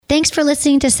Thanks for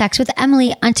listening to Sex with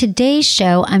Emily. On today's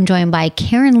show, I'm joined by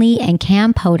Karen Lee and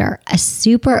Cam Potter, a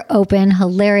super open,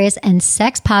 hilarious, and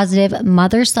sex-positive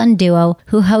mother-son duo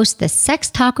who host the Sex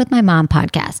Talk with My Mom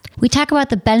podcast. We talk about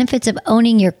the benefits of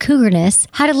owning your cougarness,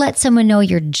 how to let someone know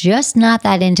you're just not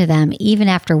that into them even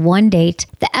after one date,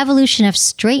 the evolution of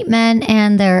straight men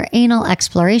and their anal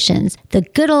explorations, the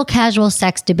good old casual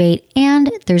sex debate,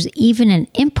 and there's even an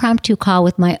impromptu call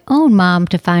with my own mom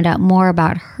to find out more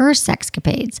about her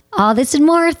sexcapades. All this and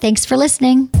more. Thanks for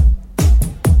listening.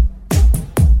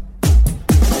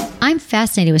 I'm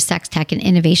fascinated with sex tech and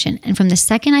innovation, and from the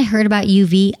second I heard about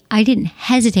UV, I didn't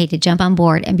hesitate to jump on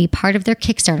board and be part of their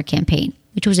Kickstarter campaign,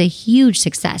 which was a huge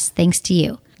success thanks to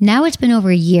you. Now it's been over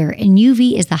a year, and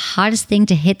UV is the hottest thing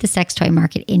to hit the sex toy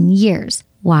market in years.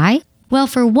 Why? Well,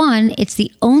 for one, it's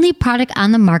the only product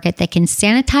on the market that can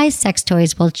sanitize sex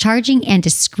toys while charging and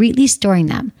discreetly storing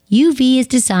them. UV is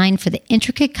designed for the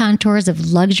intricate contours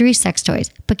of luxury sex toys,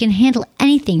 but can handle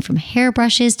anything from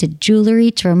hairbrushes to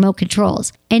jewelry to remote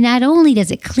controls. And not only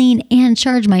does it clean and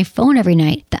charge my phone every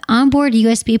night, the onboard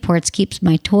USB ports keeps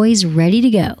my toys ready to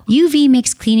go. UV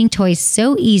makes cleaning toys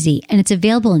so easy, and it's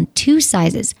available in two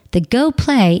sizes, the Go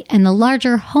Play and the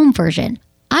larger home version.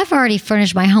 I've already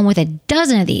furnished my home with a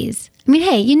dozen of these. I mean,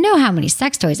 hey, you know how many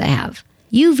sex toys I have.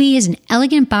 UV is an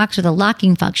elegant box with a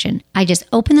locking function. I just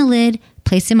open the lid,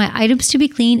 place in my items to be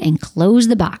cleaned, and close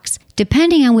the box.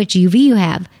 Depending on which UV you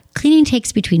have, cleaning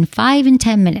takes between 5 and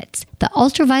 10 minutes. The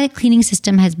ultraviolet cleaning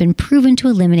system has been proven to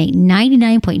eliminate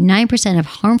 99.9% of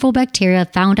harmful bacteria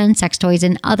found on sex toys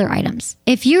and other items.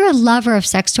 If you're a lover of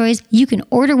sex toys, you can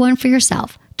order one for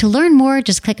yourself. To learn more,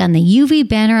 just click on the UV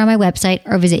banner on my website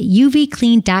or visit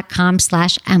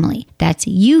uvclean.com/Emily. That's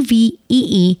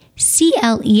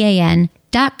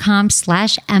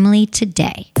UVEECLEAN.com/Emily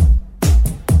today.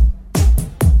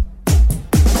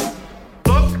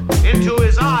 Look into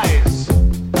his eyes.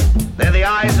 They're the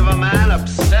eyes of a man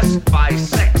obsessed by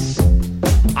sex.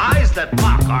 Eyes that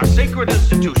mock our sacred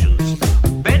institutions.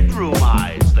 Bedroom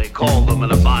eyes, they call them in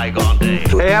a bygone day.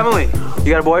 Hey, Emily, you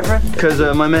got a boyfriend? Because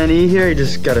my man E here, he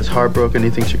just got his heart broken.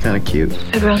 He thinks you're kind of cute.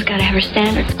 A girl's gotta have her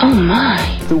standards. Oh my.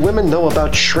 Do women know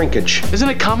about shrinkage? Isn't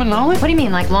it common knowledge? What do you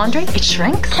mean, like laundry? It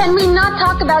shrinks? Can we not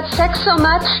talk about sex so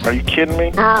much? Are you kidding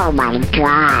me? Oh my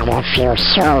God, it feels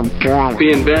so good.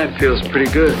 Being bad feels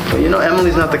pretty good. But you know,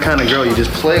 Emily's not the kind of girl you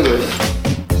just play with.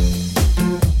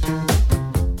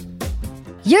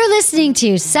 You're listening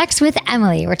to Sex with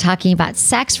Emily. We're talking about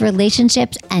sex,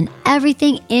 relationships, and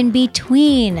everything in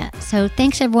between. So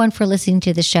thanks everyone for listening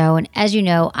to the show. And as you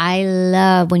know, I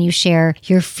love when you share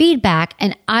your feedback.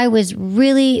 And I was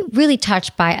really, really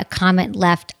touched by a comment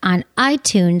left on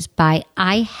iTunes by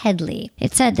I Headley.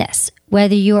 It said this: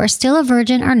 whether you are still a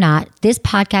virgin or not, this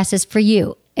podcast is for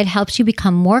you. It helps you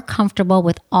become more comfortable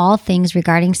with all things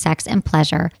regarding sex and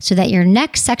pleasure so that your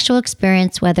next sexual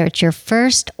experience, whether it's your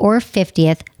first or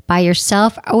 50th, by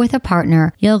yourself or with a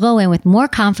partner, you'll go in with more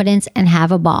confidence and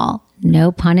have a ball.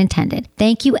 No pun intended.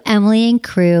 Thank you, Emily and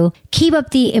crew. Keep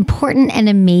up the important and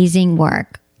amazing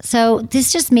work. So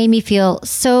this just made me feel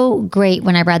so great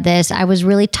when I read this. I was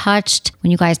really touched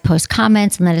when you guys post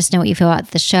comments and let us know what you feel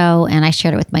about the show. And I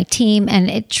shared it with my team. And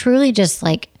it truly just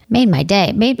made my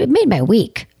day, made my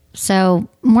week. So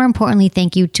more importantly,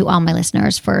 thank you to all my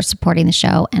listeners for supporting the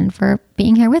show and for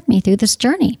being here with me through this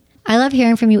journey. I love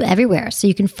hearing from you everywhere. So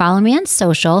you can follow me on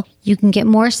social. You can get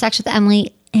more Sex with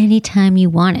Emily anytime you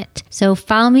want it. So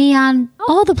follow me on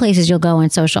all the places you'll go on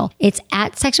social. It's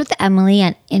at Sex with Emily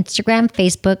on Instagram,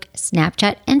 Facebook,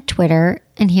 Snapchat, and Twitter.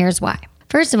 And here's why.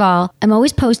 First of all, I'm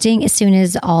always posting as soon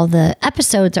as all the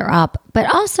episodes are up.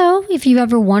 But also, if you've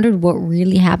ever wondered what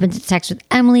really happens at Sex with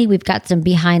Emily, we've got some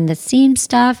behind the scenes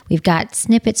stuff. We've got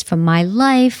snippets from my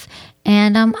life.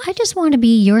 And I just want to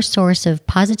be your source of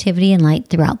positivity and light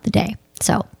throughout the day.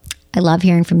 So I love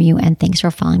hearing from you, and thanks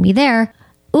for following me there.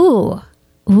 Oh,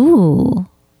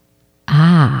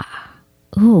 I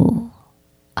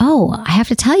have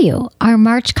to tell you, our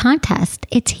March contest,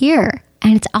 it's here.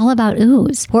 And it's all about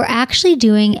oohs. We're actually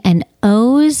doing an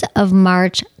O's of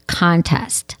March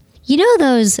contest. You know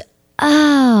those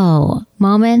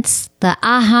moments, the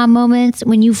aha moments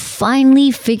when you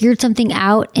finally figured something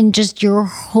out and just your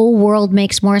whole world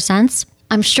makes more sense?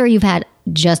 I'm sure you've had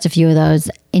just a few of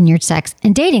those in your sex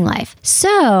and dating life.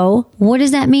 So what does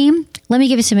that mean? Let me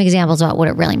give you some examples about what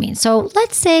it really means. So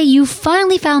let's say you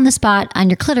finally found the spot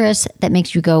on your clitoris that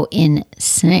makes you go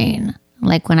insane.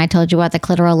 Like when I told you about the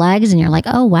clitoral legs and you're like,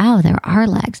 oh, wow, there are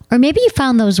legs. Or maybe you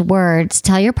found those words to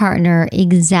tell your partner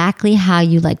exactly how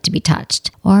you like to be touched.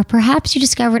 Or perhaps you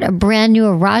discovered a brand new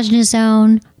erogenous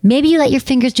zone. Maybe you let your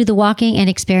fingers do the walking and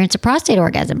experience a prostate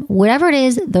orgasm. Whatever it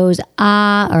is, those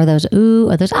or those ooh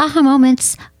or those aha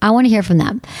moments, I want to hear from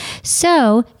them.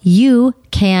 So you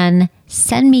can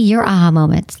send me your aha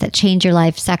moments that change your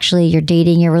life sexually, your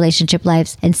dating, your relationship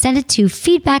lives, and send it to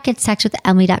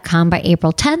feedback@sexwithemily.com by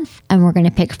April 10th. And we're going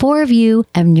to pick 4 of you,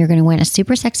 and you're going to win a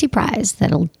super sexy prize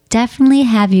that'll definitely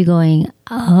have you going,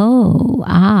 oh,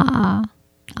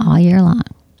 all year long.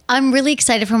 I'm really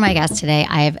excited for my guests today.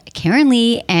 I have Karen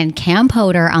Lee and Cam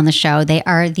Potter on the show. They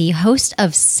are the host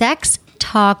of Sex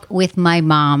Talk with My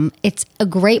Mom. It's a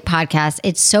great podcast.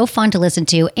 It's so fun to listen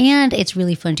to, and it's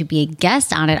really fun to be a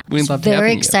guest on it. We'd love I'm to have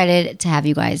very you. excited to have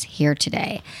you guys here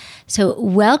today. So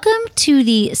welcome to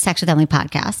the Sex with Emily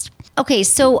podcast. Okay,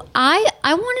 so I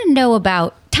want to know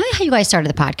about, tell me how you guys started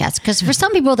the podcast. Because for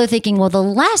some people, they're thinking, well, the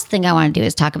last thing I want to do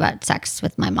is talk about sex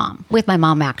with my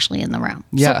mom actually in the room.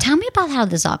 Yeah. So tell me about how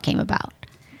this all came about.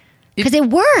 Because it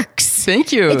works.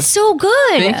 Thank you. It's so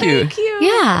good. Thank you.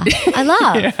 Yeah, I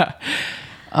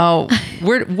love.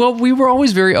 We were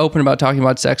always very open about talking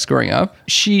about sex growing up.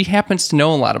 She happens to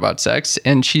know a lot about sex,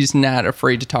 and she's not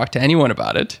afraid to talk to anyone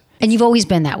about it. And you've always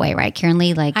been that way, right, Karen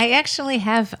Lee? Like, I actually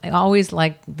have always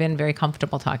been very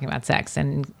comfortable talking about sex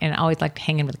and always liked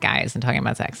hanging with guys and talking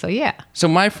about sex. So yeah. So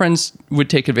my friends would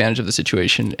take advantage of the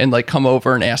situation and come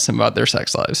over and ask them about their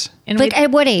sex lives. And like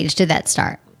at what age did that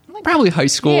start? Probably high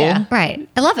school. Yeah. Right.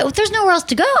 I love it. There's nowhere else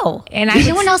to go. And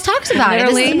no one else talks about it.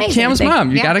 This is amazing. Cam's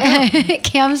mom. You gotta go.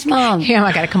 Cam's mom. Yeah,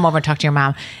 I got to come over and talk to your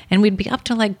mom. And we'd be up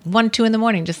to 1, 2 in the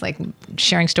morning, just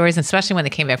sharing stories, and especially when they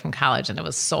came back from college. And it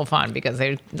was so fun because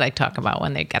they talk about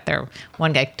when they got there.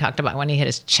 One guy talked about when he had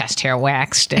his chest hair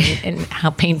waxed and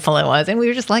how painful it was. And we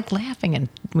were just laughing, and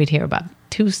we'd hear about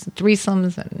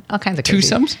threesomes and all kinds of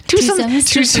crazy.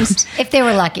 Twosomes. If they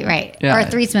were lucky, right? Yeah. Or a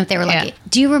threesome if they were lucky. Yeah.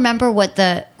 Do you remember what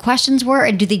the questions were?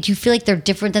 And do you feel like they're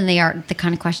different than they are the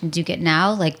kind of questions you get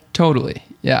now? Totally.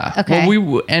 Yeah. Okay.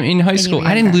 Well, in high school, I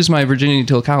didn't remember? lose my virginity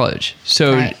until college.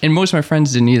 So, Right. and most of my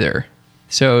friends didn't either.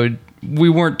 So we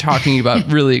weren't talking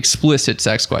about really explicit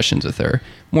sex questions with her,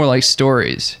 more like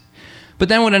stories. But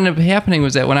then what ended up happening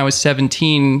was that when I was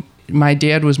 17, my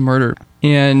dad was murdered.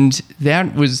 And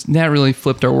that really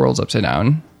flipped our worlds upside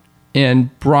down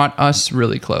and brought us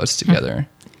really close together.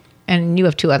 And you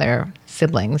have 2 other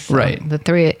siblings. So Right. The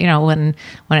 3, when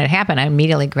it happened, I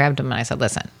immediately grabbed them and I said,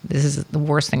 listen, this is the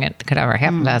worst thing that could ever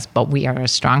happen to us, but we are a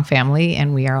strong family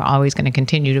and we are always going to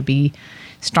continue to be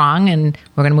strong, and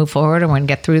we're going to move forward, and we're going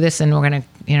to get through this, and we're going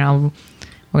to,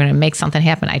 we're going to make something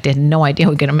happen. I had no idea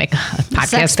we were going to make a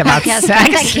podcast about sex.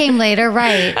 That came later,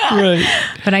 right? Right.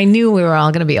 But I knew we were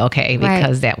all going to be okay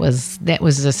because that was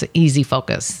just an easy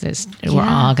focus. We're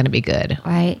all going to be good.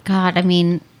 Right. God, I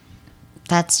mean,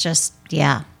 that's just,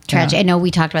 tragic. Yeah. I know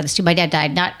we talked about this too. My dad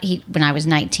died when I was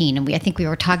 19, and I think we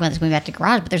were talking about this when we got to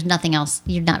garage, but there's nothing else.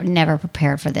 You're never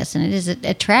prepared for this, and it is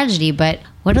a tragedy, but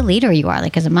what a leader you are.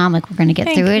 As a mom, we're going to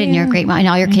get through it, and you're a great mom, and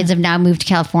all your kids have now moved to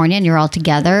California, and you're all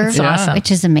together. It's awesome. Which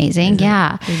is amazing.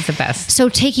 It's the best. So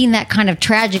taking that kind of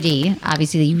tragedy,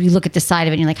 obviously you look at the side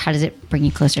of it and you're like, how does it bring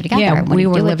you closer together? Yeah, And what do we you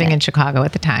were do with living it? in Chicago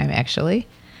at the time, actually.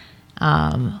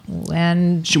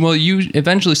 Well, you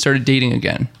eventually started dating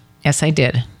again. Yes, I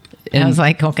did. And I was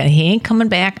like, okay, he ain't coming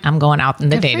back. I'm going out in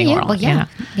the Good for dating you. world. Well, yeah.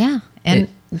 Yeah. And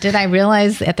did I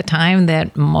realize at the time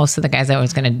that most of the guys I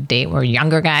was going to date were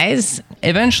younger guys?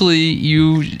 Eventually,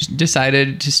 you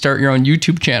decided to start your own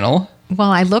YouTube channel.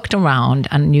 Well, I looked around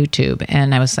on YouTube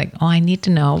and I was like, I need to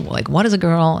know, what is a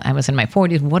girl? I was in my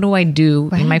 40s. What do I do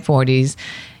in my 40s?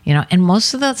 And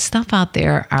most of the stuff out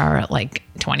there are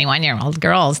 21-year-old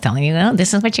girls telling you,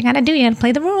 this is what you got to do. You got to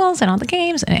play the rules and all the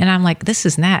games. And I'm like, this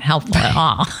is not helpful at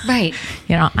all. Right.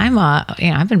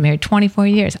 I've been married 24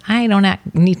 years. I don't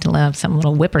need to have some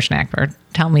little whippersnapper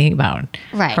tell me about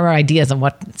her ideas of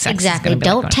what sex is Exactly. going to be.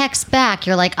 Don't text back.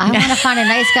 You're like, I want to find a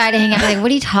nice guy to hang out with.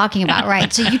 What are you talking about?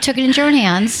 Right. So you took it into your own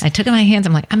hands. I took it in my hands.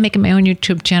 I'm like, I'm making my own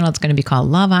YouTube channel. It's going to be called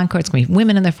Love Encore. It's going to be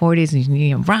women in their 40s.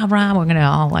 And rah, rah. We're going to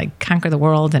all conquer the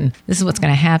world. And this is what's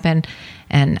going to happen.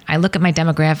 And I look at my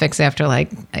demographics after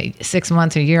 6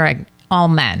 months or a year, all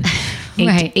men.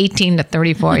 Right. 18 to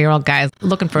 34-year-old guys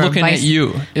looking At advice. you.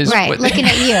 Looking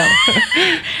at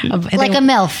you. Like a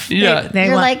MILF. Yeah.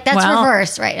 You're like, that's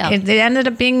reverse right now. It ended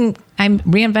up being, I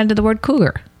reinvented the word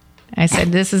cougar. I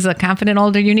said, this is a confident,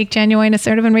 older, unique, genuine,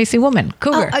 assertive, and racy woman.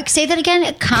 Cougar. Say that again.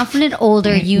 A confident,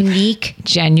 older, unique,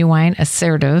 genuine,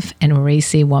 assertive, and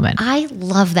racy woman. I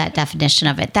love that definition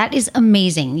of it. That is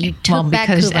amazing. You took back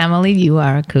because cougar. Emily, you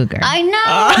are a cougar. I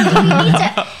know. We need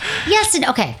to, yes, and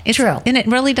okay, true. And it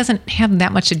really doesn't have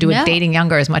that much to do with dating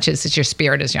younger as much as it's your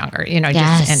spirit is younger.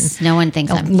 Yes, no one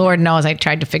thinks I'm... Lord knows I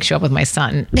tried to fix you up with my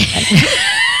son.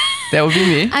 That would be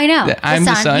me. I know. I'm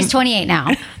the son. He's 28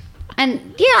 now. And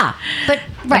yeah, but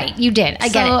right, you did. I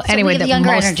get it. So anyway, the younger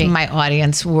most energy. of my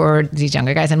audience were these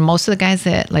younger guys, and most of the guys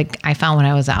that like I found when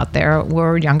I was out there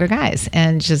were younger guys,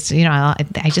 and just I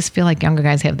just feel like younger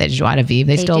guys have that joie de vivre.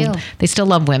 They still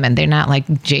love women. They're not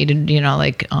like jaded,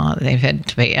 like they've had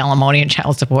to pay alimony and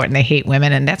child support, and they hate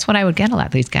women, and that's what I would get a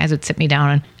lot. These guys would sit me down,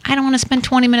 and I don't want to spend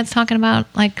 20 minutes talking about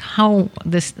like how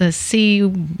the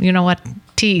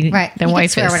Right. their You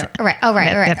wife can is. swear right. Oh,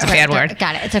 right. That's a bad word.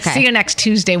 Got it. It's okay. See you next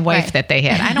Tuesday, wife Right. that they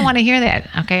had. I don't want to hear that.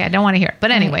 Okay. I don't want to hear it. But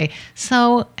anyway,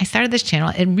 so I started this channel.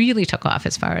 It really took off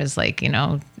as far as like,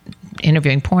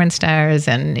 interviewing porn stars.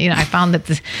 And, I found that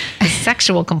the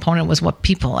sexual component was what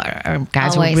people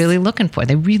guys Always. were really looking for.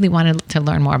 They really wanted to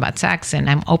learn more about sex. And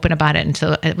I'm open about it. And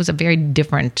so it was a very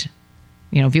different,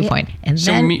 viewpoint. And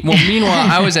So then, meanwhile,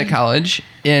 I was at college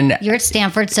and You're at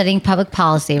Stanford studying public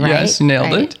policy, right? yes,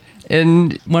 nailed Right. it.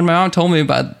 And when my mom told me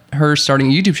about her starting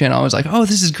a YouTube channel, I was like, "Oh,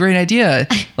 this is a great idea!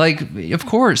 Like, of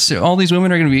course, all these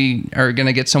women are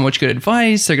gonna get so much good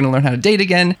advice. They're gonna learn how to date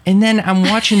again." And then I'm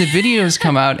watching the videos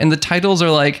come out, and the titles are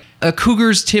like, "A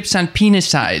cougar's tips on penis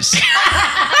size."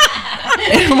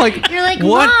 And I'm like, You're like,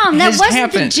 what Mom, that has wasn't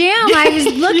happened? the gem I was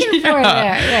looking for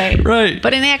there. Right. Right.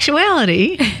 but in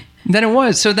actuality, Then it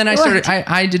was. So then I started. What?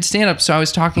 I did stand up, so I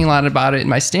was talking a lot about it in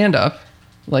my stand up.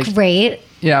 Like, Great.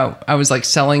 yeah, I was like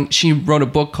selling. She wrote a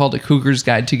book called A Cougar's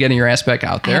Guide to Getting Your Ass Back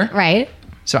Out There. Right.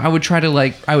 So I would try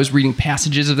to I was reading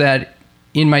passages of that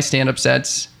in my stand-up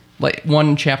sets. Like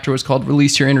one chapter was called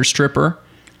Release Your Inner Stripper.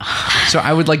 So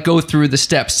I would go through the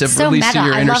steps of So releasing meta.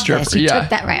 your I inner love stripper. this. You took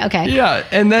that right. Okay. Yeah.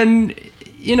 And then,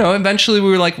 eventually we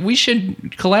were like, we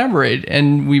should collaborate.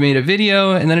 And we made a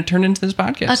video and then it turned into this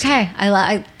podcast. Okay.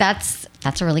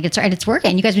 That's a really good start. And it's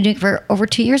working. You guys have been doing it for over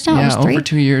 2 years now? Yeah, Almost 3? over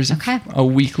 2 years. Okay. A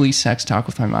weekly sex talk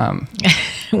with my mom.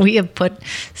 we have put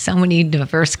so many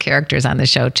diverse characters on the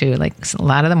show too. Like a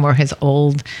lot of them were his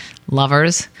old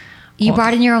lovers. You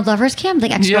brought in your old lovers, Kim? Like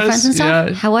ex-girlfriends Yes, and stuff?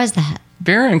 yeah. How was that?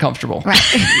 Very uncomfortable. Right.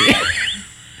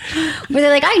 Were they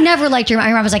like, I never liked your mom?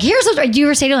 Your mom was like, here's what you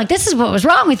were saying, like, this is what was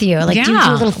wrong with you. Like, do you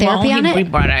do a little therapy on it? We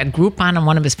brought a Groupon on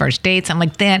one of his first dates. I'm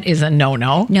like, that is a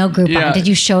no-no. No Groupon. Yeah. Did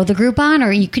you show the Groupon,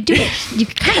 or you could do it? You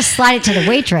could kind of slide it to the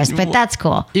waitress, but that's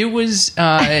cool. It was,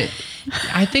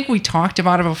 I think we talked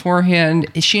about it beforehand.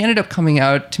 She ended up coming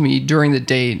out to me during the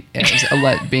date as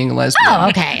being a lesbian. Oh,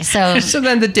 okay. So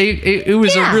then the date, it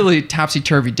was Yeah. a really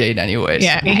topsy-turvy date anyways.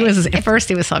 Yeah, he was at first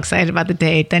he was so excited about the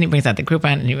date. Then he brings out the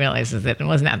Groupon and he realizes that it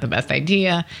was not the best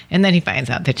idea. And then he finds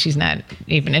out that she's not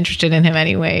even interested in him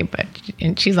anyway.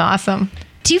 And she's awesome.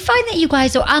 do you find that you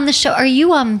guys are on the show? Are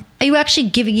you actually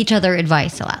giving each other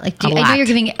advice a lot? Like, A I know lot. you're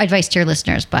giving advice to your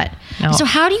listeners, but No. so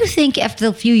how do you think after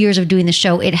the few years of doing the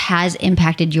show, it has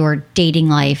impacted your dating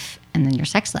life and then your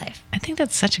sex life? I think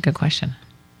that's such a good question.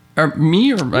 Or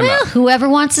me or my Well, mom? whoever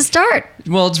wants to start.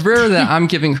 Well, it's rare that I'm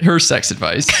giving her sex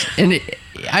advice. And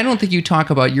I don't think you talk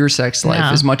about your sex life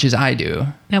No. as much as I do.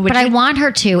 No, But I want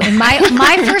her to. And my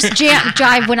first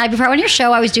drive before I went on your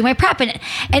show, I was doing my prep, and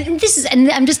I'm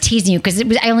just teasing you because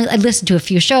I listened to a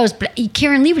few shows. But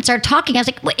Karen Lee would start talking. I was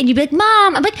like, what? And you'd be like,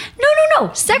 Mom. I'm like,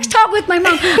 no, sex talk with my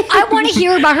mom. I want to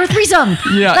hear about her threesome.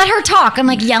 Yeah. Let her talk. I'm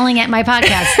like yelling at my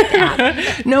podcast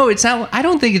app. No, it's not. I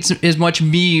don't think it's as much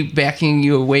me backing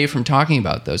you away from talking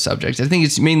about those subjects. I think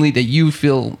it's mainly that you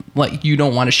feel like you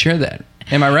don't want to share that.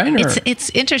 Am I right? Or? It's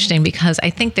interesting because I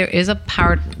think there is a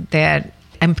part that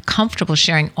I'm comfortable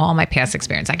sharing all my past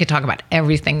experience. I could talk about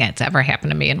everything that's ever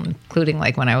happened to me, including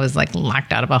like when I was like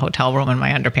locked out of a hotel room in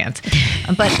my underpants.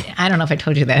 But I don't know if I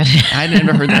told you that. I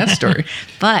never heard that story.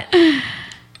 But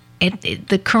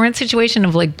the current situation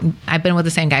of like, I've been with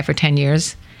the same guy for 10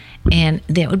 years. And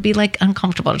that would be like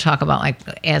uncomfortable to talk about, like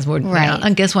as we're. Right.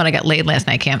 And guess what? I got laid last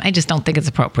night, Kim. I just don't think it's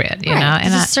appropriate, you know. Right.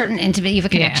 And There's a certain intimate. You have a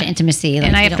connection, intimacy, like,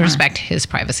 and I you have to don't wanna- respect his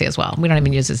privacy as well. We don't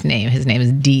even use his name. His name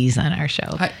is Dee's on our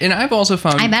show. And I've also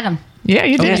found. I met him. Yeah,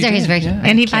 you He was there. He's very.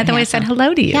 And he, by the way, said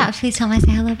hello to you. Yeah, please tell him I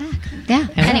say hello back. Yeah.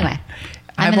 Anyway,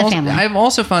 I'm in the family. I've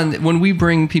also found that when we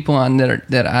bring people on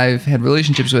that I've had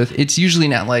relationships with, it's usually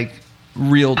not like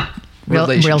real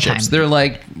relationships. time. They're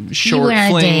like short went on a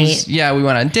flings. date. Yeah, we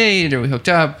went on a date or we hooked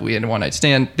up. We had a one night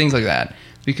stand, things like that.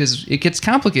 Because it gets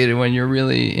complicated when you're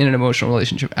really in an emotional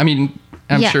relationship. I mean,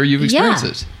 I'm sure you've experienced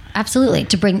this. Absolutely.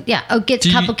 It gets Do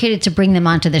you- complicated to bring them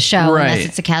onto the show Right. unless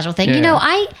it's a casual thing. Yeah. You know,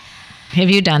 Have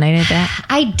you done any of that?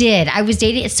 I did. I was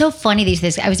dating. It's so funny these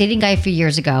days. I was dating a guy a few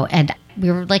years ago, and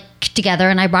we were like together,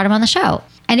 and I brought him on the show.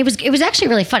 And it was actually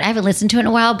really fun. I haven't listened to it in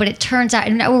a while, but it turns out,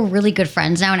 and we're really good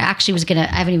friends now. And actually I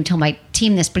haven't even told my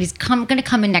team this, but he's going to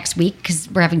come in next week because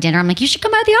we're having dinner. I'm like, you should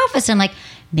come out of the office. And I'm like,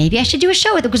 maybe I should do a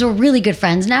show with him because we're really good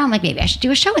friends now. I'm like, maybe I should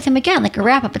do a show with him again, like a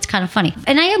wrap up. It's kind of funny.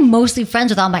 And I am mostly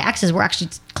friends with all my exes. We're actually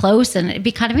close, and it'd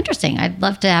be kind of interesting. I'd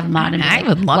love to have him on. And I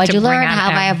would love what'd to you learn? bring on How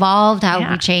have I him. evolved? How have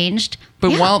we changed?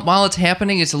 But while it's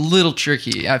happening, it's a little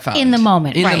tricky, I found. In the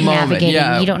moment, In right? the moment, Navigating.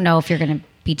 yeah. You don't know if you're going to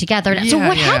be together. So Yeah,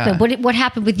 what yeah. happened? What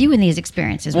happened with you in these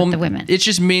experiences with the women? It's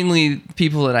just mainly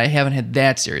people that I haven't had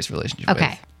that serious relationship with.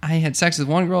 Okay. I had sex with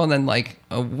one girl, and then like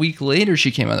a week later,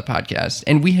 she came on the podcast,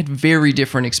 and we had very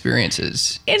different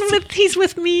experiences. And he's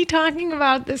with me talking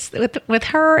about this with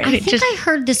her. And I think I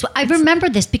heard this. I remember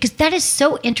this because that is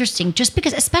so interesting. Just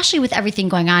because, especially with everything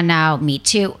going on now, Me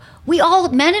Too, we all,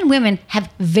 men and women, have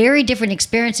very different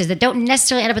experiences that don't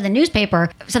necessarily end up in the newspaper,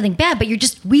 something bad, but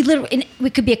we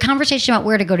could be a conversation about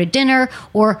where to go to dinner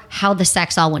or how the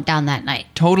sex all went down that night.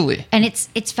 Totally. And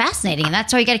it's fascinating, and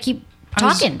that's why you got to keep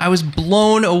talking. I was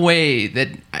blown away that,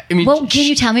 I mean. Well, can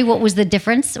you tell me what was the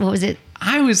difference? What was it?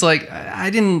 I was like,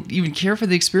 I didn't even care for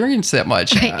the experience that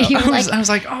much. Right, you were I was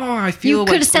like, oh, I feel You like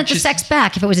could have sent the just- sex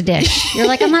back if it was a dish. You're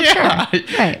like, I'm not Yeah. sure.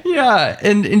 Right. Yeah.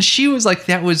 And she was like,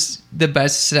 that was the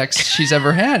best sex she's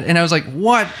ever had. And I was like,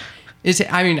 what is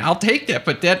it? I mean, I'll take that,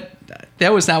 but that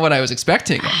was not what I was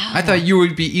expecting. I thought you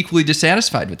would be equally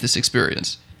dissatisfied with this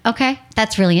experience. Okay.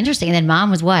 That's really interesting. And then mom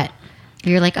was what?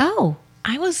 You're like, oh.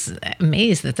 I was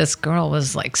amazed that this girl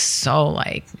was like so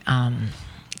like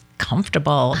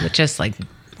comfortable with just like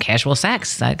casual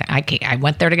sex. Like I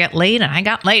went there to get laid, and I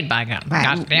got laid. By God,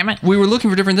 God damn it! We were looking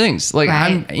for different things. Like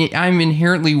Right. I'm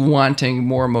inherently wanting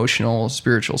more emotional,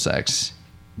 spiritual sex,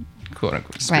 quote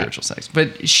unquote spiritual sex.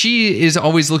 But she is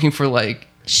always looking for like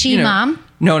Mom?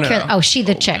 No. Oh, she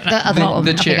the chick, the other woman.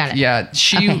 The Okay, chick. got it. Yeah,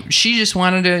 she just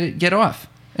wanted to get off,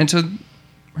 and so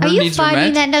her Are you needs were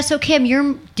finding met. that now? So Kim,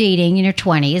 you're dating in your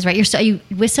 20s, right? Are you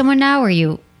with someone now, or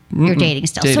you're dating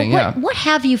still? Dating, so yeah. what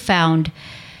have you found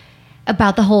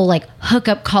about the whole like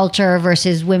hookup culture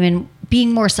versus women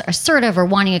being more assertive or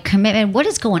wanting a commitment? What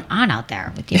is going on out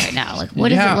there with you right now? Like,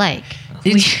 what is Yeah. it like?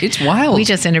 It's wild. We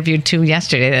just interviewed 2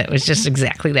 yesterday that was just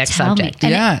exactly that Tell me. subject.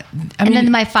 And yeah. and then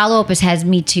my follow up is: has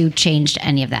Me Too changed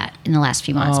any of that in the last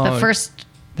few months? But Oh, first,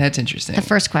 that's interesting. the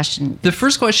first question. The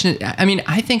first question, I mean,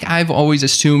 I think I've always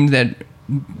assumed that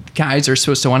guys are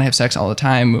supposed to want to have sex all the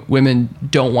time. Women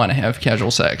don't want to have casual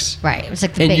sex. Right. It's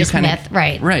like the And you biggest kinda, myth.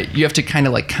 Right. Right. You have to kind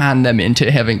of like con them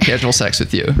into having casual sex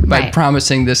with you by Right.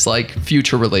 promising this like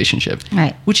future relationship.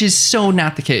 Right. Which is so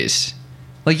not the case.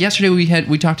 Like yesterday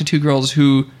we talked to 2 girls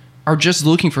who are just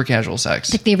looking for casual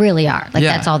sex. Like they really are. Like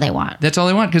Yeah. that's all they want. That's all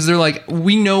they want, because they're like,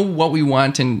 we know what we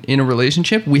want in a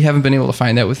relationship. We haven't been able to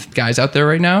find that with guys out there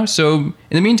right now. So in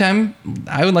the meantime,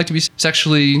 I would like to be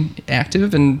sexually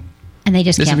active, and And they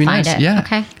just This would can't be find nice, it. yeah.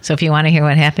 Okay. So if you want to hear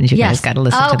what happens, you guys got to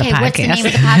listen to the podcast. What's the name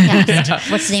of the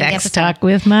podcast? What's the name of the Sex episode? Talk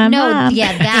with my mom.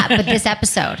 Yeah, that. But this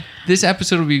episode. this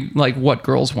episode will be like what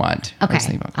girls want. I was Okay.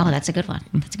 thinking about Oh, that's a good one.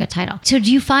 That's a good title. So,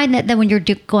 do you find that then when you're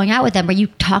going out with them, are you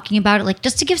talking about it, like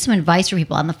just to give some advice for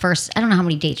people on the first? I don't know how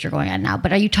many dates you're going on now,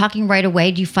 but are you talking right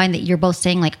away? Do you find that you're both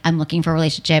saying like, "I'm looking for a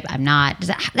relationship. I'm not." Does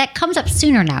that comes up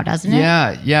sooner now, doesn't it?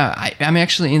 Yeah. I'm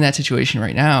actually in that situation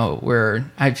right now where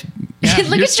I've. Yeah,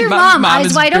 Look your at your mom, eyes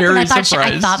is wide open. very I thought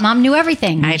surprised. mom knew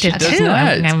everything. I did does too.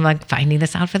 not. I'm like finding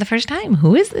this out for the first time.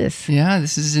 Who is this? Yeah,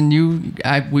 this is a new.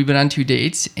 We've been on 2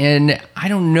 dates, and I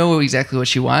don't know exactly what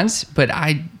she wants, but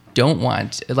I don't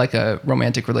want like a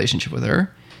romantic relationship with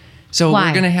her. So Why?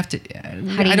 we're gonna have to. How do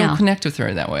you I don't know? connect with her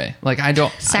in that way. Like I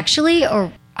don't. Sexually,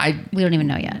 or I we don't even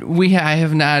know yet. I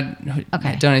have not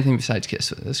Okay. done anything besides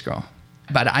kiss with this girl,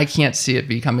 but I can't see it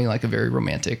becoming like a very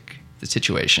romantic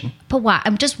situation. But why?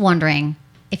 I'm just wondering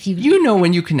if you. You know,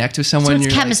 when you connect with someone, So it's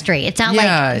you're like- chemistry. It's not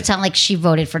Yeah. like she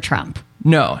voted for Trump.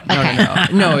 No. Okay.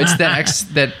 No, it's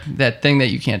that thing that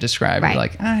you can't describe. Right. You're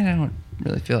like, I don't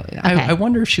really feel it. Okay. I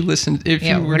wonder if she listened. If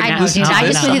Yeah, you were we're to I not know, listen dude. to I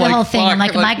this, just went through the I'm whole like, thing. I'm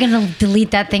fuck, like, am I going to delete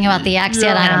that thing about the ex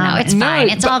yet? I don't know. It's No, fine.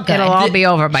 It's all good. It'll all be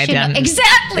over by then.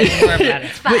 Exactly.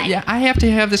 It's fine. But yeah, I have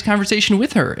to have this conversation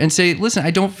with her and say, listen, I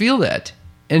don't feel that.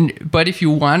 But if you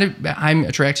want to, I'm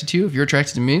attracted to you. If you're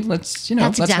attracted to me, let's That's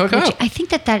let's exactly hook what up. I think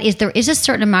there is a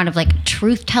certain amount of like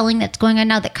truth telling that's going on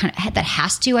now that that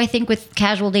has to, I think, with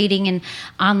casual dating and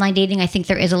online dating. I think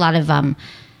there is a lot of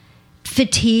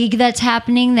fatigue that's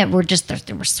happening, that we're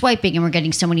swiping and we're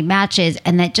getting so many matches,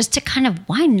 and that just to kind of,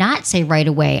 why not say right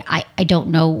away, I don't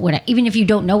know even if you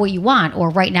don't know what you want, or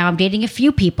right now I'm dating a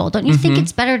few people. Don't you think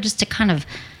it's better just to kind of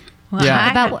Well,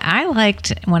 Yeah. I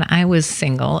liked when I was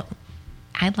single.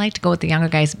 I'd like to go with the younger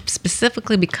guys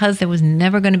specifically because there was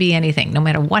never going to be anything. No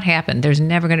matter what happened, there's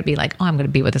never going to be like, oh, I'm going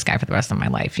to be with this guy for the rest of my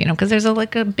life. Because there's a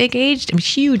big age,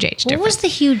 huge age difference. What was the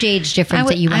huge age difference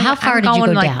that you? How far did you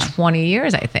go down? 20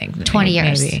 years, I think. 20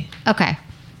 years. Maybe. Okay.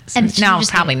 And so no,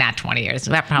 probably not 20 years.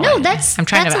 That probably, no, that's a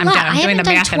lot. I haven't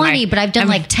done 20, but I've done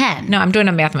like 10. No, I'm doing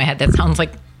the math in my head. That sounds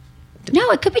like.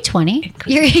 No, it could be 20.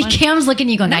 Cam's looking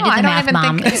at you going, I did the math,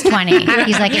 Mom. It's 20.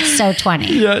 He's like, it's so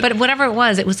 20. Yeah. But whatever it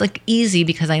was like easy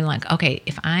because I'm like, okay,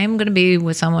 if I'm going to be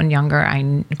with someone younger,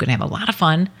 I'm going to have a lot of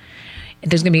fun.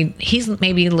 There's going to be, he's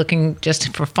maybe looking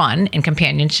just for fun and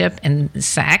companionship and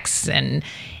sex and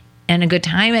a good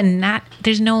time, and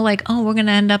there's no like, oh, we're going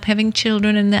to end up having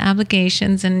children and the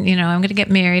obligations and, I'm going to get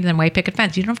married and then white picket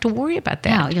fence. You don't have to worry about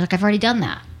that. No, you're like, I've already done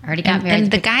that. I already got married.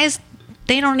 And the guys,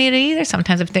 they don't need it either.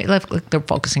 Sometimes if they're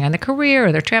focusing on their career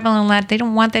or they're traveling a lot, they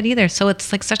don't want that either. So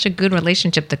it's like such a good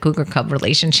relationship, the Cougar Cub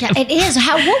relationship. Yeah, it is.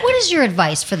 What is your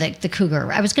advice for the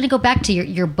Cougar? I was going to go back to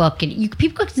your book, and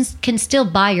people can still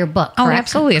buy your book. Correct? Oh,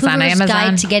 absolutely. It's on Amazon.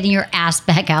 Guide to Getting Your Ass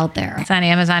Back Out There. It's on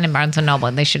Amazon and Barnes &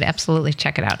 Noble. They should absolutely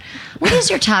check it out. What is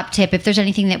your top tip if there's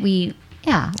anything that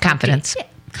Confidence.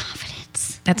 Confidence.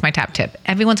 That's my top tip.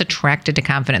 Everyone's attracted to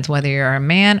confidence, whether you're a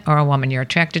man or a woman. You're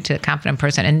attracted to a confident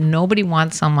person, and nobody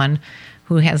wants someone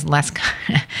who has less.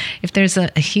 If there's a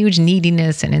huge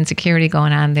neediness and insecurity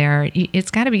going on there,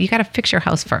 it's got to be. You got to fix your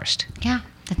house first. Yeah,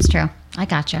 that's true. I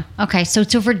gotcha. Okay, so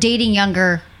for dating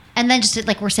younger, and then just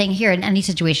like we're saying here, in any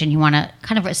situation, you want to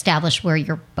kind of establish where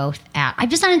you're both at.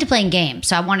 I'm just not into playing games,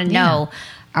 so I want to know. Yeah.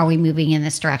 Are we moving in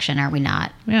this direction? Are we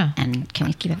not? Yeah. And can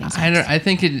we keep having sex? I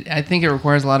think it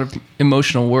requires a lot of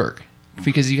emotional work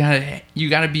because you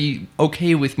gotta be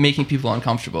okay with making people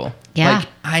uncomfortable. Yeah. Like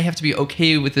I have to be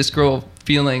okay with this girl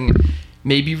feeling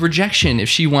maybe rejection if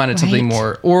she wanted something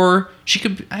more, or she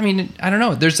could. I mean, I don't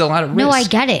know. There's a lot of risk. No, I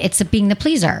get it. It's being the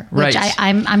pleaser, which right.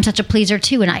 I'm such a pleaser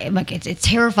too, and it's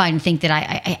terrifying to think that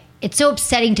I it's so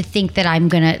upsetting to think that I'm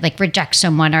gonna like reject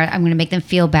someone or I'm gonna make them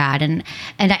feel bad and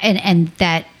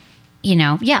that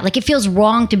like it feels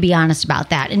wrong to be honest about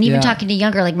that. And even talking to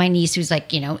younger, like my niece who's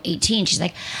like 18, she's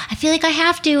like, I feel like I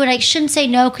have to and I shouldn't say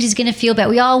no because he's gonna feel bad.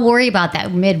 We all worry about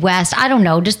that Midwest. I don't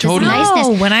know, just this niceness.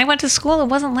 No, when I went to school, it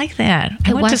wasn't like that.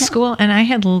 I went to school and I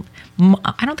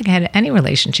don't think I had any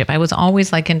relationship. I was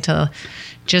always like into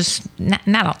just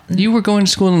not. You were going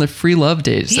to school in the free love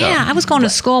days, though. Yeah, I was going to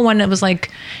school when it was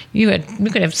like we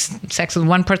could have sex with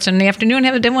one person in the afternoon,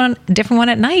 have a different one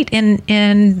at night,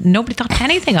 and nobody thought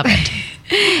anything of it.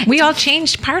 We all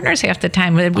changed partners half the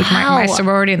time with my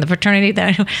sorority and the fraternity.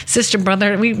 That sister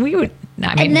brother, we would.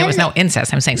 I mean, there was no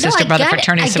incest. I'm saying sister brother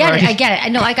fraternity sorority. I get it. I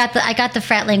know. I got the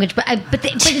frat language, but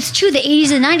it's true. The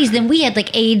 80s and 90s. Then we had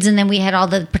like AIDS, and then we had all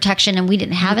the protection, and we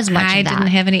didn't have as much. I didn't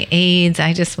have any AIDS.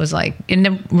 I just was like,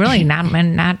 really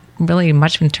not really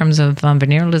much in terms of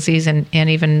venereal disease, and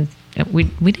even. We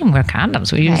didn't wear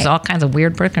condoms. We used all kinds of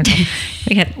weird birth control.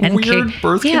 We had weird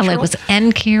birth control? Yeah, like it was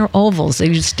N-Care ovals. So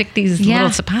you stick these little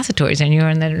suppositories in you,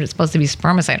 and then it's supposed to be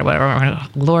spermicide or whatever.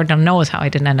 Lord knows how I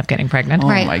didn't end up getting pregnant. Oh,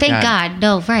 right. my Thank God.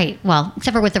 No, right. Well,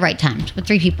 except for with the right times. With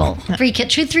 3 people. 3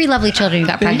 kids, 3 lovely children you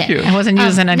got pregnant. You. I wasn't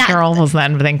using N-Care ovals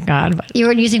then, but thank God. But you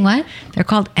weren't using what? They're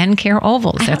called N-Care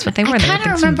ovals. That's what they were. I They kind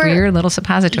were of some remember weird little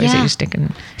suppositories that you stick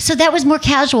in. So that was more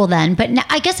casual then. But now,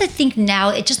 I guess I think now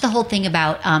it's just the whole thing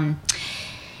about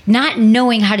not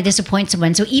knowing how to disappoint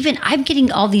someone. So even I'm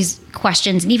getting all these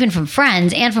questions, and even from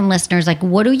friends and from listeners, like,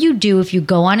 what do you do if you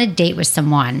go on a date with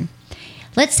someone?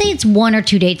 Let's say it's 1 or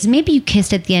 2 dates. Maybe you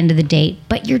kissed at the end of the date,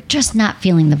 but you're just not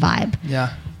feeling the vibe.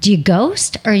 Yeah. Do you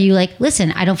ghost? Or are you like,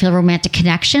 listen, I don't feel a romantic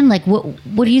connection? Like,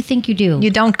 what do you think you do?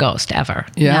 You don't ghost ever.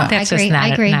 Yeah. No, that's I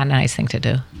agree. just not a nice thing to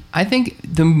do. I think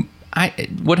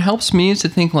what helps me is to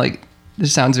think like,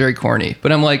 this sounds very corny,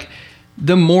 but I'm like,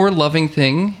 the more loving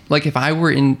thing, like if I were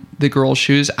in the girl's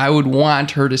shoes, I would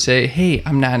want her to say, hey,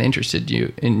 I'm not interested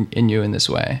in you in this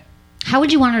way. How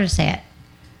would you want her to say it?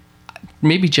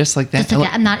 Maybe just like that. Just like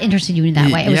that, I'm not interested in you in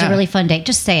that way. It was a really fun date.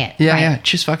 Just say it. Yeah, right? yeah.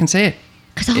 Just fucking say it.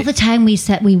 Because all the time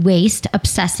we waste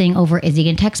obsessing over, is he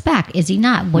going to text back? Is he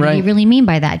not? What do you really mean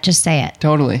by that? Just say it.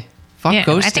 Totally. Fuck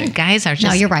ghosting. I think guys are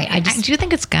just... No, you're right. Do you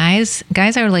think it's guys?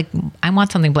 Guys are like, I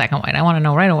want something black and white. I want to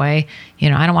know right away.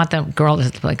 I don't want the girl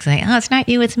to like say, oh, it's not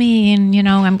you, it's me. And,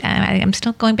 I'm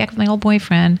still going back with my old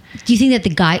boyfriend. Do you think that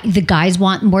the guys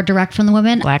want more direct from the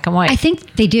women? Black and white. I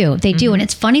think they do. They do. And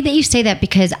it's funny that you say that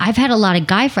because I've had a lot of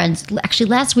guy friends.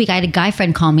 Actually, last week I had a guy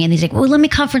friend call me and he's like, well, let me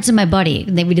conference with my buddy.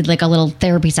 And we did like a little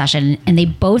therapy session. And they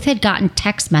both had gotten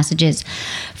text messages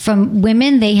from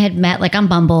women they had met like on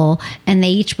Bumble. And they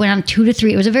each went on 2 to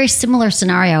 3. It was a very similar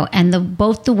scenario. And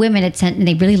both the women had sent, and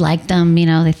they really liked them.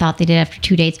 They thought they did after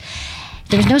 2 dates.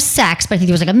 there was no sex, but I think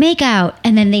there was like a make-out.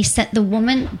 And then they sent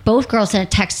both girls sent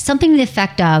a text, something to the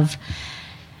effect of,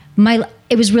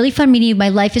 it was really fun meeting you. My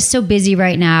life is so busy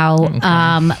right now.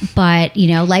 Okay. But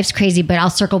life's crazy, but I'll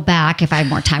circle back if I have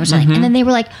more time or something. Mm-hmm. And then they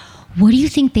were like, what do you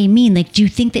think they mean? Like, do you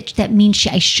think that means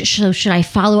should I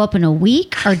follow up in a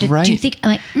week? Or do you think,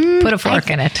 I'm like, put a fork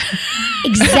in it.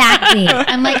 Exactly.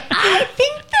 I'm like, I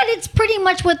think that it's pretty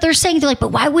much what they're saying. They're like,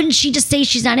 but why wouldn't she just say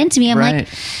she's not into me? I'm like,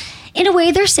 in a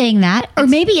way they're saying that, or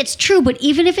maybe it's true, but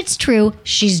even if it's true,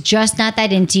 she's just not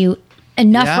that into you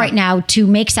enough right now to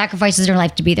make sacrifices in her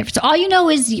life to be there. So all you know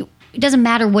is it doesn't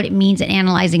matter what it means, and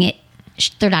analyzing it,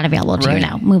 they're not available to you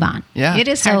now. Move on. Yeah. It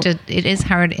is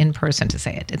hard in person to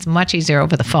say it. It's much easier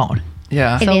over the phone.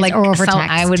 Yeah. It is, or over text.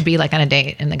 I would be like on a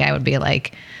date and the guy would be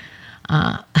like,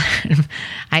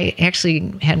 I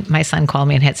actually had my son call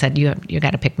me and had said, you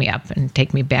got to pick me up and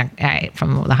take me back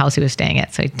from the house he was staying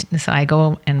at. So I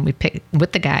go and we pick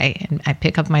with the guy, and I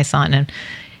pick up my son,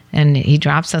 and he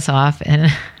drops us off,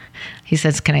 and he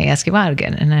says, can I ask you out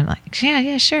again? And I'm like,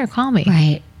 yeah, sure. Call me.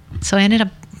 Right. So I ended up,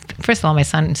 first of all, my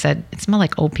son said, it smelled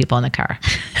like old people in the car.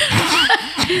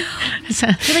 So,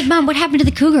 you're like, Mom, what happened to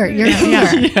the cougar? You're a cougar.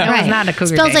 Yeah. Right. It was not a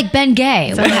cougar. It smells day. like Ben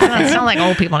Gay. So it smelled like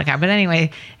old people in the car. But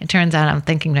anyway, it turns out I'm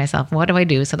thinking to myself, what do I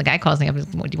do? So the guy calls me up, do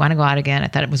you want to go out again? I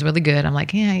thought it was really good. I'm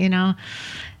like, yeah,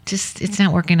 just it's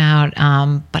not working out.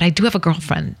 But I do have a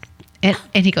girlfriend. And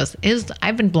he goes,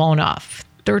 I've been blown off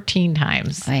 13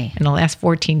 times in the last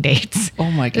 14 dates. Oh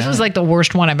my God. This was like the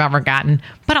worst one I've ever gotten,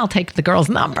 but I'll take the girl's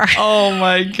number. Oh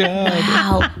my God.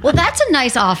 Wow. Well, that's a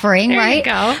nice offering, there right? You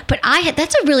go. But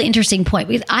that's a really interesting point,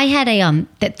 because I had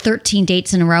that 13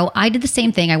 dates in a row. I did the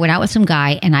same thing. I went out with some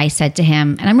guy and I said to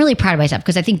him, and I'm really proud of myself,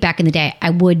 because I think back in the day I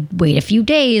would wait a few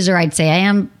days, or I'd say I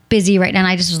am busy right now. And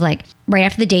I just was like, right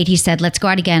after the date, he said, let's go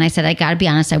out again. I said, I got to be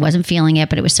honest, I wasn't feeling it,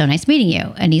 but it was so nice meeting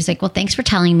you. And he's like, well, thanks for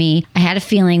telling me. I had a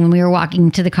feeling when we were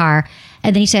walking to the car.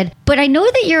 And then he said, but I know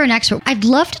that you're an expert. I'd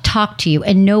love to talk to you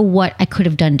and know what I could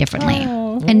have done differently.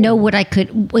 And know what I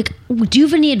could, like, do you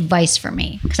have any advice for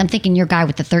me? Because I'm thinking your guy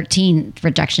with the 13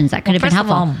 rejections, that could have been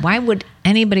helpful. First of all, why would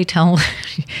anybody tell that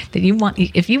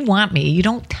if you want me, you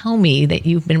don't tell me that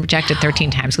you've been rejected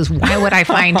 13 times, because why would I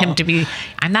find him to be,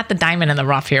 I'm not the diamond in the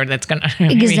rough here that's going to,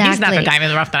 Exactly. he's not the diamond in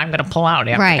the rough that I'm going to pull out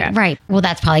after that. Right. Well,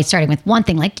 that's probably starting with one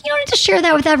thing. Like, you don't need to share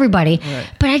that with everybody. Right.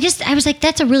 But I was like,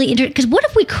 that's a really interesting, because what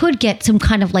if we could get some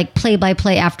kind of like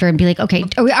play-by-play after and be like, okay,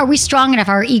 are we strong enough?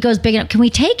 Are our egos big enough? Can we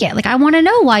take it? Like, I want to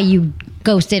know why you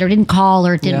ghosted or didn't call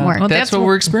or it didn't work. Well, that's what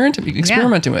we're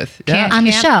experimenting with. Yeah. On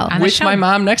the show. With my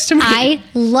mom next to me. I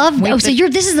love that. So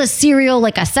this is a serial,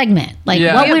 like a segment. Like,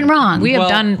 what went wrong? We have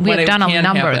done a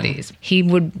number of these. He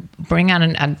would bring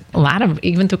on a lot of,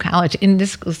 even through college, and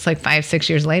this was like 5-6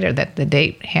 years later that the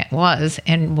date was,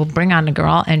 and we'll bring on a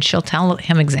girl and she'll tell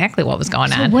him exactly what was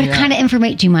going on. What kind of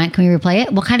information, do you mind, can we replay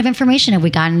it? What kind of information have we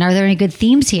gotten? Are there any good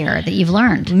themes here that you've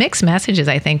learned? Mixed messages,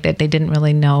 I think, that they didn't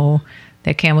really know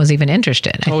that Cam was even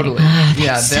interested. Totally.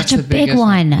 That's such a big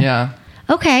one. Yeah.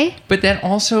 Okay. But that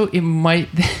also, it might...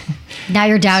 Now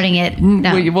you're doubting it.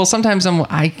 No. Well, sometimes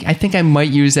I think I might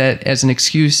use that as an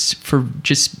excuse for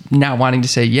just not wanting to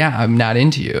say, yeah, I'm not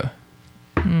into you.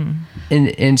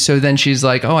 And so then she's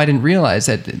like, oh, I didn't realize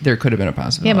that there could have been a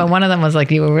possibility. Yeah, but one of them was like,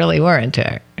 you really were into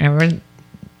her. Remember?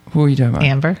 Who are you talking about?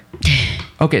 Amber.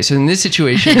 Okay, so in this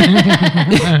situation,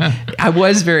 I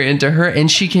was very into her,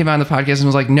 and she came on the podcast and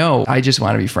was like, no, I just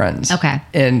want to be friends. Okay.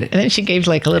 And then she gave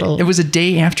like a little... It was a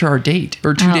day after our date,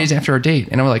 or 2 days after our date.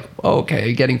 And I was like, oh,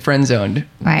 okay, getting friend zoned.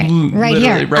 Right. Right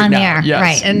here, right on the air. Yes.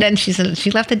 Right. And then she said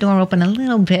she left the door open a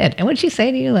little bit. And what'd she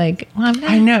say to you? Like, well, I'm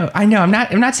not... I know.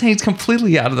 I'm not saying it's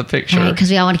completely out of the picture. Right,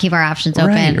 because we all want to keep our options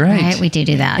open. Right. We do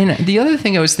that. And the other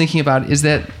thing I was thinking about is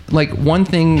that, like, one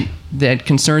thing that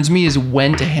concerns me is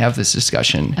when to have this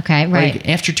discussion. Okay, right. Like,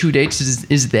 after 2 dates,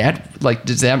 is that, like,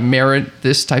 does that merit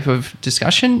this type of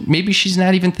discussion? Maybe she's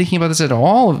not even thinking about this at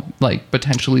all, like,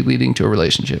 potentially leading to a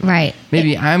relationship. Right.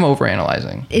 Maybe I'm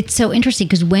overanalyzing. It's so interesting,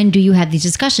 because when do you have these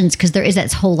discussions? Because there is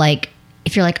that whole, like,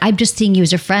 if you're like, I'm just seeing you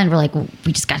as a friend, we're like, well,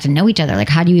 we just got to know each other. Like,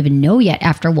 how do you even know yet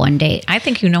after one date? I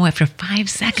think you know after 5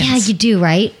 seconds. Yeah, you do,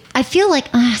 right? I feel like,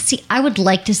 I would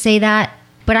like to say that,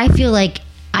 but I feel like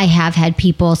I have had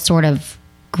people sort of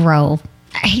grow.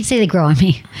 I hate to say they grow on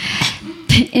me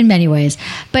in many ways,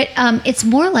 but it's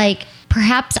more like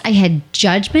perhaps I had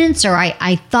judgments, or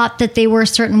I thought that they were a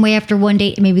certain way after one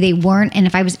date. Maybe they weren't. And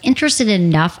if I was interested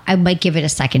enough, I might give it a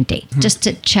second date just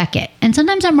to check it. And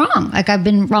sometimes I'm wrong. Like, I've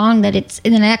been wrong and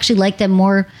then I actually like them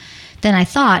more than I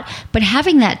thought. But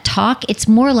having that talk, it's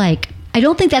more like, I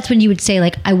don't think that's when you would say,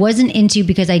 like, I wasn't into you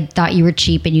because I thought you were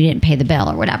cheap and you didn't pay the bill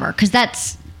or whatever. Because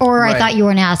that's or I Right. thought you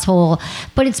were an asshole.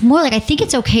 But it's more like, I think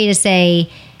it's okay to say,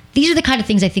 these are the kind of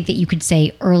things I think that you could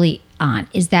say early on,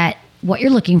 is that what you're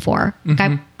looking for.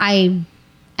 Like I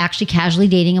actually casually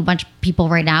dating a bunch of people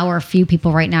right now, or a few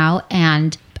people right now,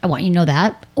 and I want you to know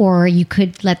that. Or you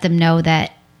could let them know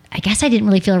that, I guess I didn't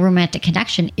really feel a romantic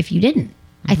connection if you didn't.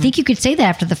 I think you could say that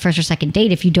after the first or second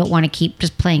date if you don't want to keep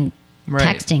just playing Right.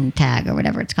 texting tag or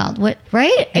whatever it's called. What,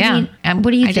 right? Yeah. I mean, And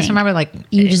what do you I think? just remember like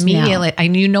You just know.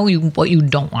 immediately, what you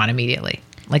don't want immediately.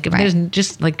 Like if Right. there's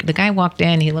just like the guy walked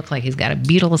in, he looked like he's got a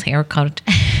Beatles haircut.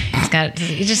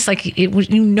 It's just like, there's.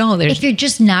 If you're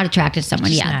just not attracted to someone,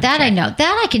 Just yeah, not that I know.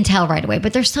 That I can tell right away.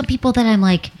 But there's some people that I'm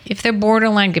like, If they're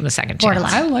borderline, give them a second chance.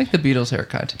 Borderline. I like the Beatles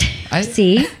haircut.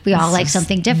 see, we all like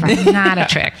something different. Not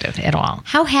attractive at all.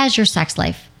 How has your sex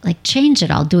life like changed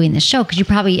at all doing this show? Because you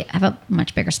probably have a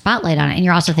much bigger spotlight on it, and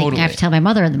you're also thinking, I have to tell my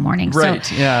mother in the morning. Right,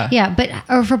 So, yeah. yeah. But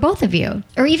or for both of you,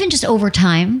 or even just over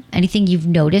time, anything you've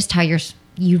noticed how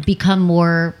you've become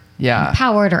more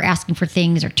empowered, or asking for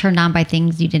things, or turned on by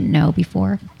things you didn't know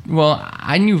before. Well,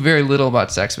 I knew very little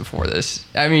about sex before this.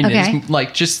 I mean, Okay. it's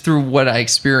like just through what I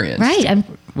experienced, Right.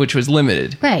 which was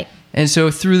limited. Right. And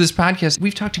so through this podcast,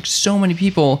 we've talked to so many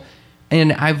people,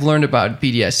 and I've learned about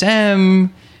BDSM,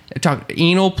 talked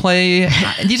anal play.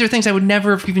 These are things I would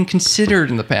never have even considered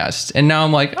in the past. And now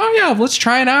I'm like, oh yeah, let's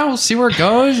try it out. We'll see where it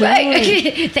goes.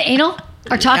 Right. The anal.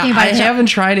 Or talking about I it. haven't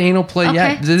tried anal play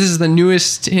yet. Okay. This is the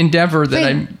newest endeavor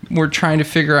that Wait. we're trying to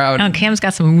figure out. Oh, Cam's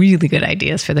got some really good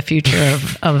ideas for the future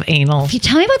of anal. If you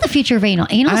tell me about the future of anal.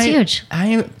 Anal's huge. I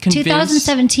am convinced.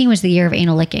 2017 was the year of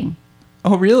anal licking.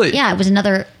 Oh, really? Yeah, it was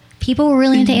another. People were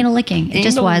really into anal licking. It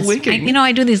just Anal was. licking.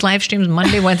 I do these live streams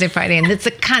Monday, Wednesday, Friday, and it's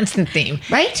a constant theme.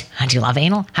 Right? How do you love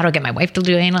anal? How do I get my wife to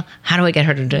do anal? How do I get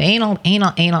her to do anal?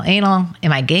 Anal.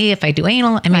 Am I gay if I do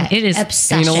anal? I mean, Right. it is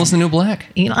Obsession. Anal is the new black.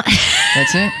 anal.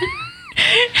 That's it.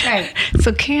 Right.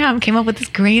 So Cam came up with this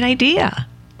great idea.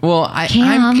 Well,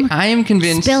 Cam, I am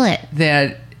convinced spill it.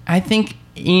 that I think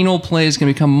anal play is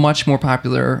going to become much more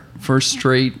popular for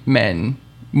straight men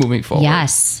moving forward.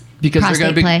 Yes. Because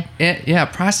Prostate they're going to play.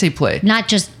 be prostate play. Not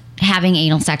just having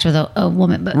anal sex with a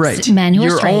woman, but Right. men who are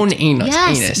Your straight. own anus.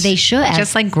 Yes, they should.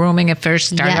 Just like grooming at first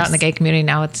started out in the Yes. gay community,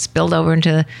 now it's spilled over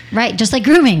into Right, just like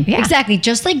grooming. Yeah. Exactly.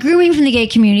 Just like grooming from the gay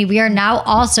community, we are now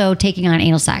also taking on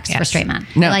anal sex for Yes. straight men.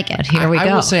 Now, I like it. here we I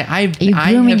go. will say Are you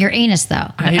grooming your anus,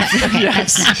 though?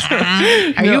 Yes.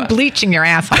 Are you bleaching your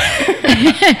asshole?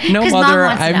 No, 'Cause Mom mother,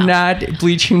 wants to I'm know. not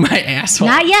bleaching my asshole.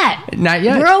 Not yet. Not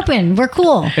yet. We're open. We're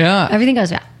cool. Yeah. Everything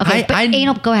goes well. Okay, but I-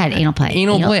 anal. Go ahead. Anal play.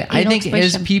 Anal play. I think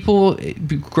as exploration. people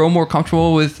grow more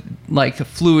comfortable with like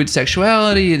fluid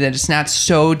sexuality, that it's not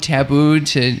so taboo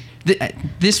to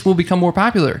this will become more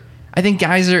popular. I think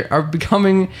guys are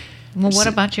becoming. Well, what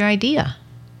about your idea?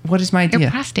 What is my Your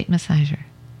idea? prostate massager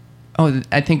Oh,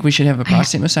 I think we should have a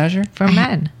prostate massager. for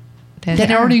men.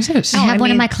 That already exists. I have one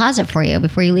in mean- my closet for you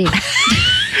before you leave.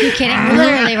 You kidding?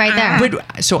 Literally right there.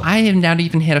 But so I have not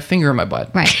even had a finger in my butt.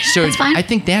 Right. So That's fine. I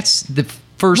think that's the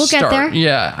first We'll get start. there.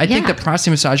 Yeah. I think Yeah. the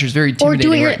prostate massager is very Or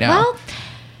intimidating do it right now. well.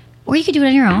 Or you could do it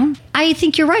on your own. I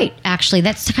think you're right. Actually,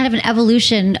 that's kind of an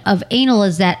evolution of anal.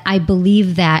 Is that I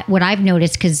believe that what I've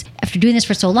noticed, because after doing this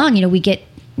for so long, we get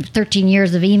 13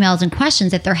 years of emails and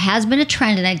questions, that there has been a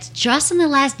trend, and it's just in the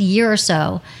last year or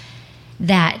so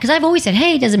that, because I've always said,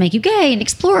 hey, does it make you gay, and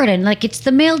explore it, and like it's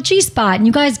the male G spot, and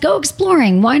you guys go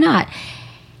exploring. Why not?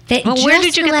 That Well, where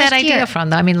just did you in the get that last idea year- from,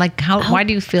 though? I mean, like, why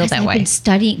do you feel because that I've way? been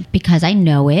studying because I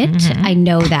know it. I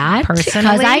know that Personally?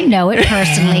 because I know it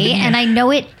personally, and I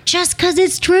know it just because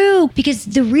it's true. Because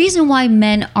the reason why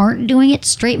men aren't doing it,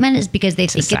 straight men, is because they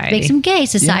think it Society. makes them gay.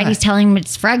 Society's Yeah. telling them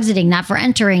it's for exiting, not for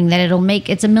entering. That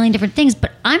it's a million different things.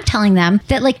 But I'm telling them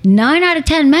that like 9 out of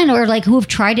 10 men, or like who have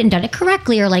tried it and done it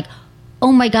correctly, are like,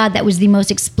 oh my God, that was the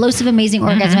most explosive, amazing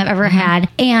orgasm I've ever had.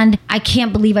 And I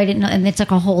can't believe I didn't know. And it's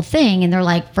like a whole thing. And they're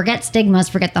like, forget stigmas,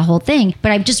 forget the whole thing.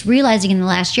 But I'm just realizing in the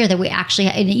last year that we actually,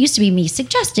 and it used to be me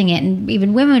suggesting it. And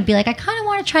even women would be like, I kind of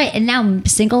want to try it. And now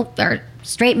single or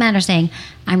straight men are saying,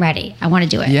 I'm ready. I want to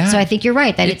do it. Yeah. So I think you're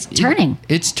right that it's turning.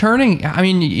 It's turning. I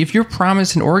mean, if you're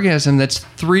promised an orgasm that's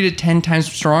 3 to 10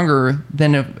 times stronger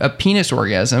than a penis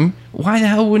orgasm, why the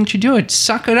hell wouldn't you do it?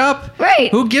 Suck it up.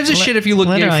 Right. Who gives a shit if you look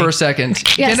gay Literally. for a second?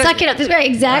 Yeah, suck it up. Right,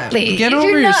 exactly. Get You're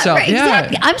over not- yourself. right, Yeah.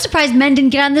 Exactly. I'm surprised men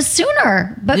didn't get on this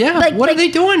sooner. But Yeah, like, what are they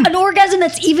doing? An orgasm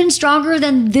that's even stronger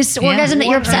than this orgasm that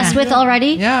you're obsessed with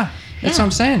already. Yeah. That's what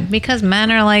I'm saying. Because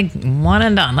men are like one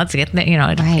and done. Let's get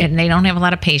and they don't have a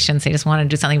lot of patience. They just want to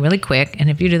do something really quick. And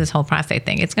if you do this whole prostate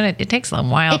thing, it takes a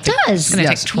while. It does. It's going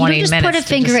to take 20 you don't minutes. just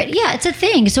put a finger in. Yeah, it's a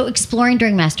thing. So exploring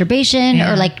during masturbation,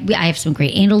 or like I have some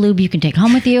great anal lube you can take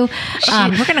home with you.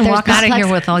 We're going to walk out of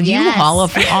here with all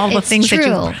of the things that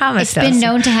you promised us. It's been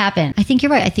known to happen. I think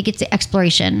you're right. I think it's the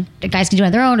exploration. The guys can do it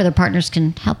on their own, or their partners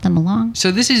can help them along.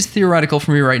 So this is theoretical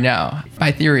for me right now.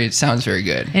 By theory, it sounds very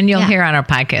good. And you'll hear on our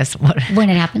podcast when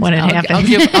it happens. I'll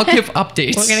give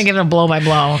updates. We're going to give it a blow by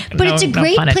blow. But it's a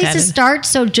great place to start.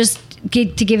 So just to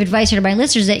give advice here to my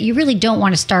listeners that you really don't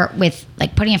want to start with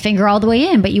like putting a finger all the way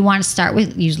in, but you want to start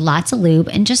with use lots of lube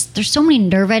and just there's so many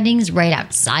nerve endings right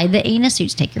outside the anus. So you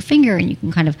just take your finger and you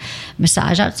can kind of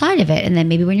massage outside of it. And then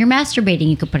maybe when you're masturbating,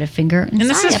 you could put a finger inside. And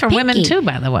this is for women too,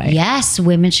 by the way. Yes,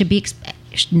 women should be.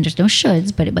 There's no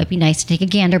shoulds, but it might be nice to take a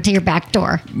gander to your back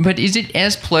door. But is it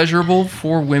as pleasurable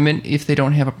for women if they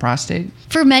don't have a prostate?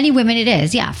 For many women, it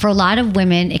is. Yeah. For a lot of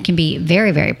women, it can be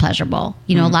very, very pleasurable.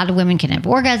 You know, a lot of women can have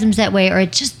orgasms that way, or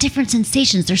it's just different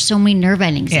sensations. There's so many nerve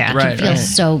endings. Yeah, it can feel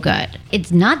so good.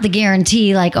 It's not the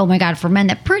guarantee, like, oh my God, for men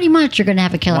that pretty much you're going to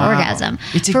have a killer orgasm.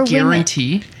 It's for a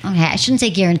guarantee? Women, okay, I shouldn't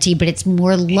say guarantee, but it's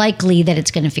more likely that it's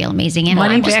going to feel amazing. And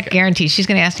money back guarantee. She's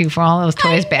going to ask you for all those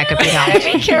toys back if you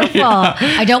don't. Be careful.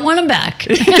 I don't want them back.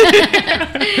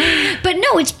 But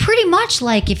no, it's pretty much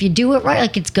like if you do it right,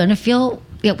 like it's going to feel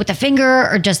with the finger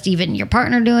or just even your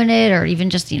partner doing it or even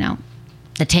just,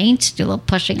 the taint, do a little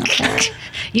pushing up there.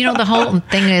 The whole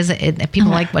thing is people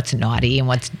like what's naughty and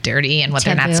what's dirty and what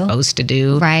they're not supposed to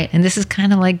do. Right. And this is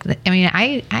kind of like,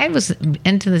 I was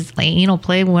into this anal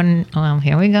play when,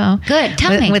 here we go. Good.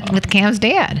 Tell me. With Cam's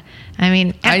dad.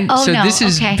 This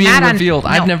is being revealed.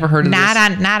 I've never heard of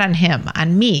this. Not on him,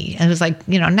 on me. It was like,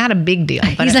 not a big deal.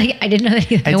 But he's like, I didn't know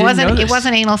that either. It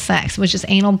wasn't anal sex. It was just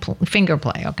anal finger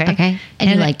play, okay? Okay. And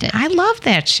you liked it. I love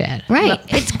that shit. Right.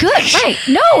 It's good. Right.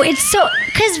 No, it's so,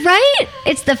 because, right?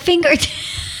 It's the finger.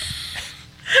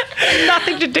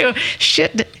 Nothing to do.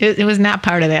 Shit, it was not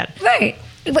part of that. Right.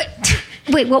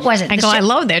 Wait, what was it? I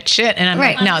love that shit. And I'm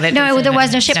right. like, there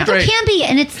was no shit. But there can be,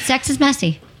 and sex is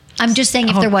messy. I'm just saying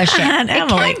if there was shit.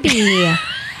 Emily. It can be.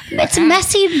 It's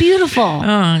messy and beautiful.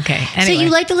 Oh, okay. Anyway. So you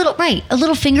like a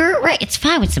little finger, right? It's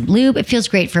fine with some lube. It feels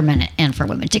great for men and for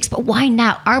women. But why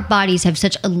not? Our bodies have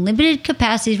such unlimited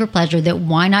capacities for pleasure that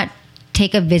why not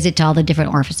take a visit to all the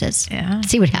different orifices? Yeah.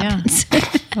 See what happens. Yeah.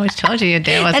 I always told you your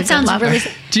dad was that sounds good lover. really.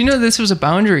 Do you know this was a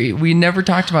boundary? We never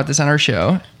talked about this on our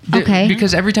show. Okay.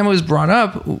 Because every time it was brought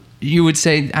up, you would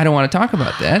say, I don't want to talk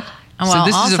about that.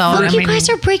 Well, so you guys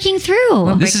are breaking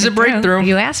through. This is a breakthrough.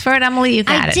 You asked for it, Emily. You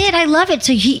got it. I did. I love it.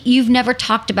 So you've never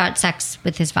talked about sex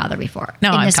with his father before?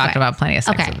 No, I've talked about plenty of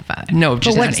sex with the father. No,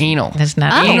 just not anal. That's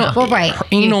not anal. Well, right.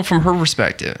 Anal from her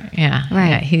perspective. Yeah.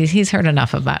 Right. Yeah, he's heard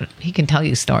enough about it. He can tell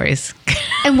you stories.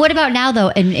 And what about now, though,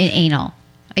 in anal?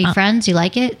 Are you friends? You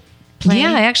like it?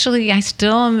 Yeah, actually, I'm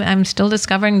still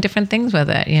discovering different things with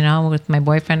it, with my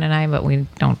boyfriend and I, but we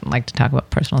don't like to talk about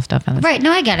personal stuff. Right.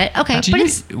 No, I get it. Okay.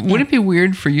 Would it be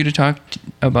weird for you to talk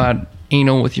about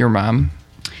anal with your mom?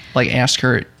 Like ask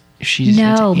her if she's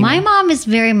into anal? My mom is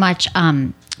very much,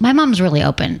 my mom's really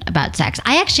open about sex.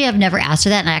 I actually have never asked her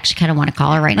that, and I actually kind of want to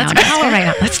call her right now. Let's call her right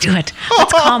now. Let's do it.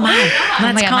 Let's call mom.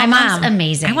 Let's call my mom. mom's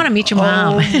amazing. I want to meet your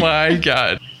mom. Oh my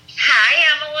God.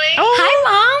 Hi, Emily. Oh, hi,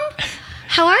 Mom.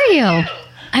 How are you?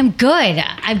 I'm good.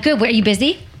 Are you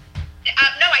busy?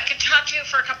 No, I could talk to you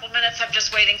for a couple minutes. I'm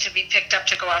just waiting to be picked up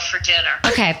to go out for dinner.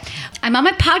 Okay. I'm on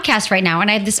my podcast right now, and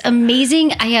I have this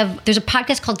amazing, there's a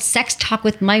podcast called Sex Talk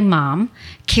with My Mom,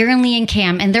 Karen Lee and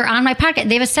Cam, and they're on my podcast.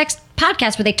 They have a sex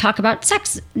podcast where they talk about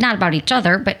sex, not about each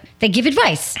other, but they give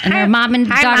advice. And they're mom and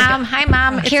daughter. Hi,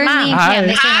 Mom. Karen it's Mom. Lee and Cam.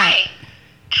 They say Hi.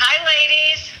 Hi,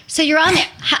 ladies. So you're on there.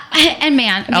 And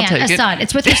I'll take it. son.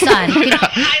 It's with your son. Hi,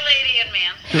 lady and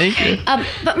man. Thank you.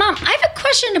 But Mom, I have a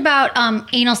question about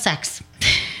anal sex.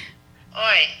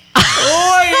 Oi.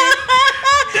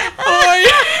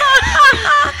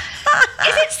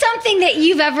 Is it something that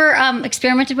you've ever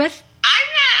experimented with?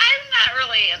 I'm not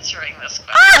really answering this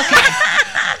question.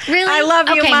 Okay. Really? I love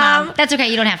you, okay, Mom. That's okay.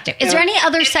 You don't have to. Is there any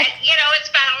other sex? It's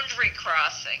boundary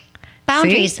crossing.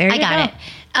 Boundaries. See? There I you got go.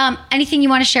 it. Anything you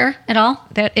want to share at all?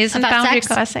 That isn't about boundary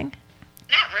sex? crossing?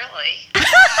 Not really.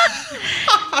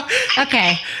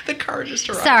 Okay. The car just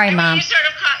arrived. Sorry, Mom. You sort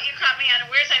of caught me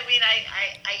unawares.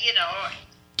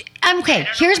 Okay,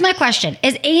 here's my question.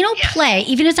 Is anal play,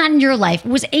 even if it's not in your life,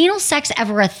 was anal sex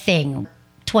ever a thing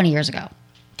 20 years ago?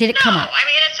 Did it come up? No,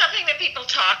 it's something that people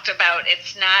talked about.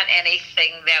 It's not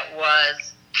anything that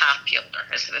was popular,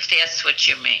 if that's what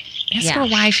you mean. Ask her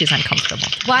why she's uncomfortable.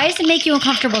 Why does it make you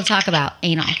uncomfortable to talk about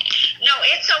anal? No, No,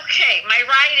 it's okay. My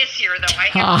ride is here, though. I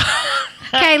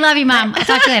have. Okay, love you, Mom. I'll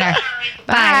talk to you later.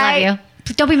 Bye. Love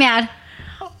you. Don't be mad.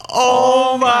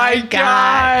 Oh my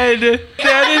God.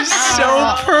 That is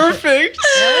so perfect.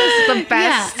 That was the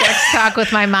best sex talk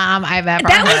with my mom I've ever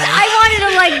heard. I wanted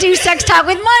to like do sex talk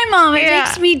with my mom. It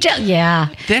makes me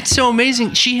That's so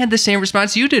amazing. She had the same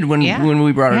response you did when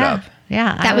we brought it up.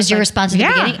 Yeah, That was your response at the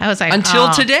beginning? I was like,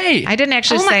 Until today. I didn't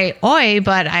actually say oi,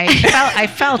 but I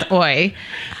felt oi.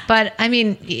 But I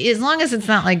mean, as long as it's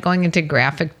not like going into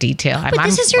graphic detail. But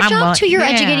this is your job too. You're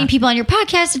educating people on your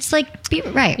podcast. It's like, be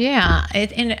right. Yeah.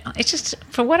 And it's just,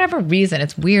 for whatever reason,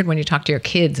 it's weird when you talk to your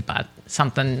kids about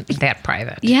something that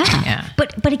private. Yeah.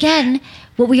 But again,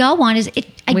 what we all want is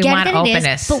I We get want that it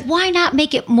openness. is, but why not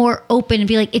make it more open and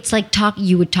be like, it's like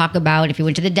you would talk about if you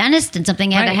went to the dentist and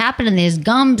something had to happen and there's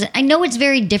gums. I know it's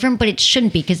very different, but it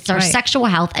shouldn't be because it's our sexual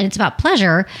health and it's about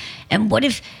pleasure. And what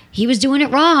if he was doing it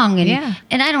wrong?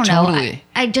 And I don't know.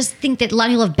 I just think that a lot of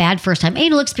people have bad first-time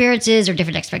anal experiences or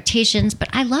different expectations, but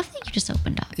I love that you just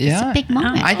opened up. Yeah. It's a big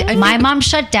moment. My mom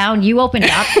shut down. You opened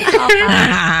up.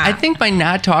 I think by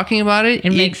not talking about it,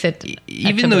 makes it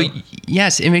even though,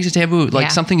 yes, it makes it taboo.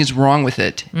 Like something is wrong with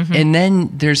it. Mm-hmm. And then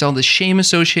there's all the shame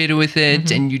associated with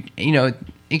it. And you know,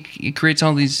 it creates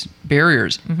all these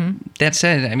barriers. Mm-hmm. That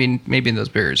said, I mean, maybe those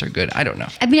barriers are good. I don't know.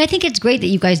 I mean, I think it's great that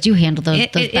you guys do handle those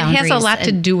It boundaries. has a lot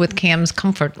to do with Cam's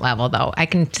comfort level, though. I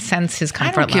can sense his I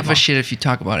comfort don't give level. a shit if you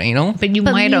talk about anal. But you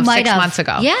might have 6 months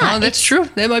ago. Yeah. Oh, that's true.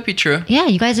 That might be true. Yeah,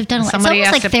 you guys have done a lot. It's Somebody almost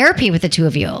asked like if- therapy with the two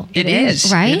of you. It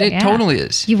is. Right? It Yeah. totally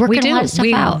is. You We working do. a lot of stuff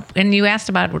out. And you asked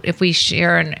about if we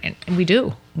share, and we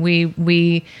do.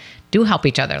 We do help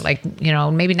each other. Like, you know,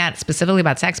 maybe not specifically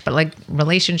about sex, but like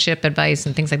relationship advice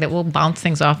and things like that. We'll bounce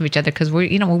things off of each other because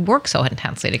we work so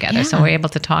intensely together. So Yeah. we're able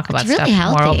to talk about It's really stuff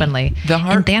more healthy. openly.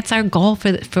 And that's our goal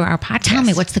for our podcast. Tell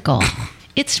me, what's the goal?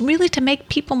 It's really to make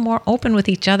people more open with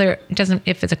each other. It doesn't,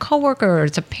 if it's a coworker or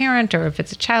it's a parent or if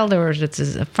it's a child or if it's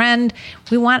a friend,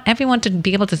 we want everyone to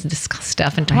be able to discuss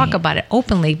stuff and talk about it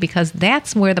openly because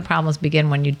that's where the problems begin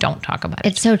when you don't talk about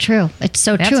it. It's so true. It's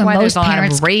so That's true. And why most there's a lot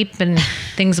parents, of rape and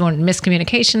things,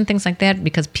 miscommunication, things like that,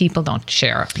 because people don't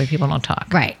share, people don't talk.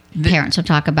 right? Parents will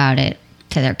talk about it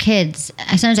to their kids.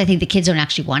 Sometimes I think the kids don't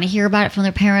actually want to hear about it from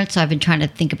their parents. So I've been trying to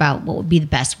think about what would be the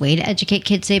best way to educate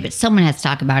kids today, but someone has to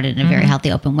talk about it in a very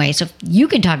healthy, open way. So if you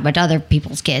can talk about to other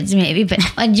people's kids, maybe, but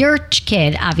on your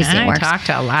kid, obviously it I works. talk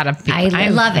to a lot of people. I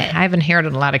love it. I've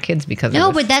inherited a lot of kids because No,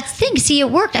 of but this. that's the thing. See, it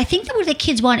worked. I think that what the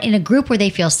kids want in a group where they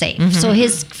feel safe. So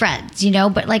his friends,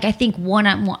 but like I think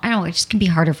one-on-one, I don't know, it just can be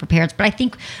harder for parents. But I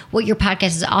think what your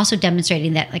podcast is also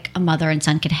demonstrating that like a mother and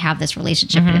son can have this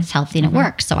relationship and it's healthy and it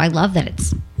works. So I love that it's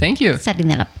Thank you. setting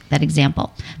that up, that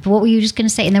example. But what were you just going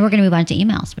to say? And then we're going to move on to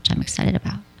emails, which I'm excited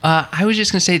about. I was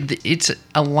just going to say that it's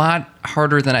a lot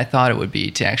harder than I thought it would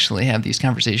be to actually have these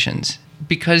conversations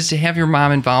because to have your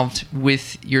mom involved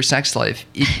with your sex life,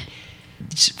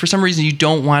 for some reason you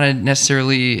don't want to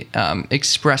necessarily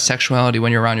express sexuality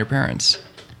when you're around your parents.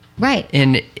 Right.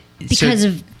 And Because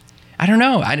of I don't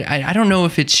know. I don't know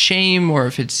if it's shame or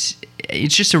if it's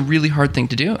just a really hard thing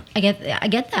to do. I get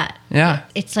that. Yeah.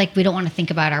 It's like we don't want to think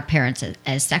about our parents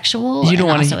as sexual. You don't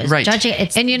and want to- also as right. judging.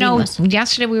 It's And seamless.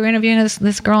 yesterday we were interviewing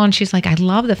this girl, and she's like, "I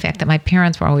love the fact that my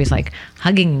parents were always like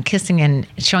hugging and kissing and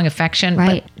showing affection,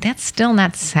 Right. but that's still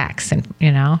not sex." And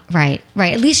Right.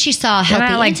 At least she saw they're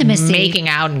healthy not like intimacy. making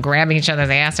out and grabbing each other's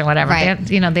ass or whatever. Right.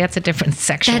 That's a different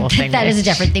sexual thing. That is a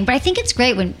different thing. But I think it's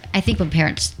great when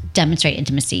parents demonstrate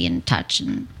intimacy and touch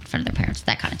in front of their parents,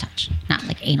 that kind of touch, not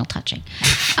like anal touching.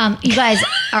 You guys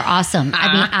are awesome.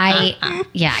 I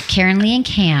mean, Karen Lee and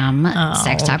Cam,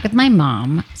 Sex Talk with My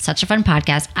Mom, such a fun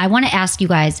podcast. I want to ask you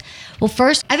guys, well,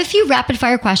 first, I have a few rapid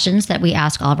fire questions that we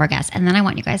ask all of our guests, and then I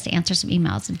want you guys to answer some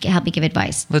emails and help me give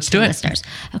advice. Let's to do the it. listeners.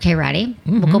 Okay, ready?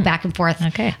 We'll go back and forth.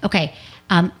 Okay.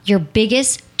 Your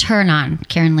biggest turn on,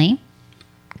 Karen Lee?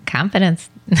 Confidence.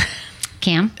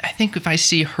 Cam? I think if I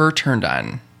see her turned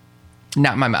on,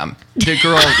 not my mom, the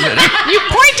girl. You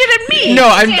pointed at me. No,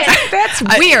 That's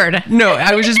weird. No,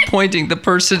 I was just pointing. The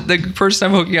person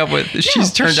I'm hooking up with,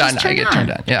 she's turned on. I get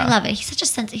turned on. Yeah. I love it. He's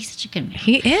such a good man.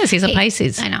 He is. He's a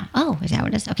Pisces. I know. Oh, is that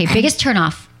what it is? Okay, biggest turn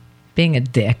off. Being a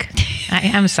dick.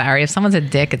 I'm sorry. If someone's a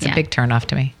dick, it's a big turn off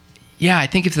to me. Yeah, I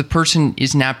think if the person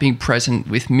is not being present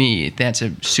with me, that's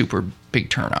a super big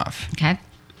turn off. Okay.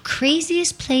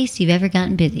 Craziest place you've ever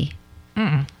gotten busy?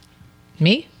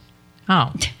 Me?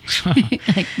 Oh.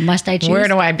 Like, must I choose? Where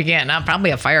do I begin? Probably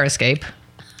a fire escape.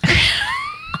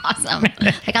 Awesome.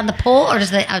 Like on the pole or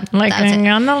just Like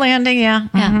on the landing, yeah.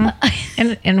 Yeah.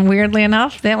 And weirdly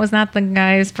enough, that was not the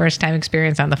guy's first time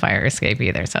experience on the fire escape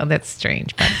either. So that's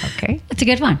strange, but okay. It's a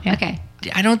good one. Okay.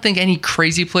 I don't think any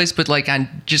crazy place, but like on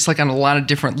a lot of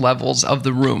different levels of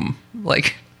the room.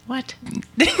 Like What?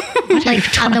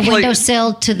 Like on the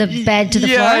windowsill to the bed to the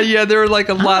floor? Yeah, there were like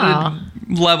a lot of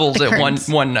levels The at curtains.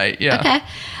 one night. Yeah.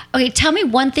 Okay, tell me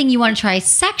one thing you want to try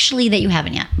sexually that you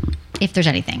haven't yet, if there's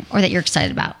anything, or that you're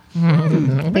excited about. We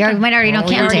might already know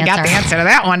We Cam's already got the answer. answer to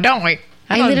that one, don't we?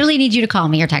 I literally need you to call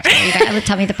me or text me. You guys,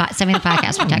 tell me send me the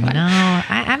podcast. We'll talk about No,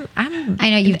 it. I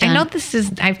know you've done. I know this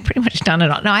is. I've pretty much done it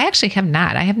all. No, I actually have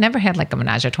not. I have never had like a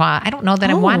menage a trois. I don't know that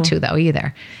I want to though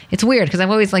either. It's weird because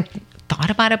I've always like thought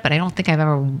about it, but I don't think I've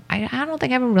ever. I don't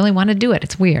think I ever really want to do it.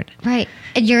 It's weird. Right,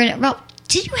 and you're in it. Well,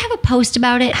 did you have a post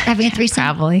about it having a threesome?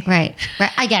 Probably. Right.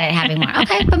 I get it, having one.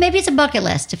 Okay, but maybe it's a bucket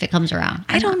list if it comes around.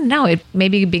 I don't know. It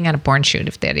maybe being on a porn shoot,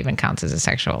 if that even counts as a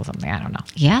sexual or something. I don't know.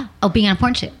 Yeah. Oh, being on a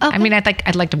porn shoot. Okay. I mean,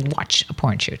 I'd like to watch a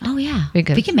porn shoot. Oh yeah,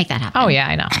 Because- we can make that happen. Oh yeah,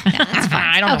 I know. That's fine.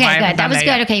 I don't know. Okay, why I haven't good. That done was good.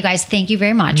 yet. Okay, you guys, thank you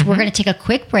very much. We're going to take a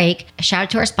quick break. A shout out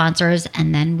to our sponsors,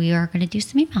 and then we are going to do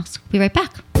some emails. We'll be right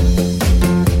back.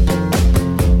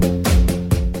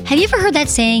 Have you ever heard that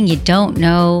saying, you don't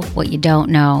know what you don't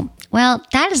know? Well,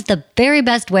 that is the very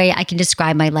best way I can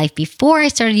describe my life before I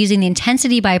started using the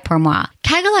Intensity by Pour Moi.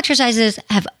 Kegel exercises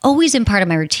have always been part of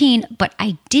my routine, but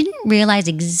I didn't realize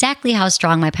exactly how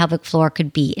strong my pelvic floor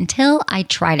could be until I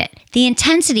tried it. The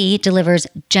Intensity delivers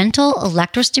gentle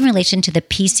electrostimulation to the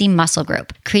PC muscle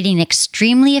group, creating an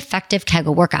extremely effective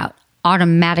Kegel workout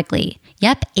automatically.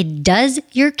 Yep, it does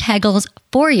your Kegels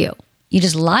for you. You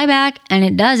just lie back and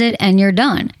it does it and you're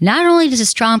done. Not only does a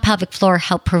strong pelvic floor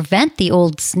help prevent the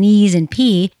old sneeze and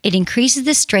pee, it increases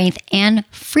the strength and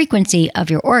frequency of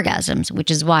your orgasms, which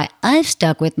is why I've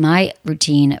stuck with my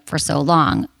routine for so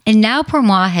long. And now Pour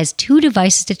Moi has two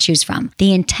devices to choose from.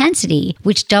 The Intensity,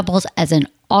 which doubles as an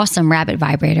awesome rabbit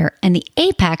vibrator, and the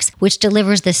Apex, which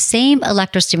delivers the same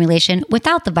electrostimulation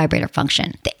without the vibrator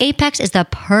function. The Apex is the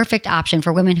perfect option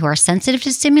for women who are sensitive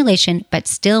to stimulation but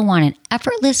still want an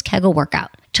effortless Kegel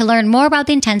workout. To learn more about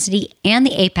the Intensity and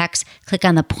the Apex, click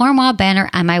on the Pour Moi banner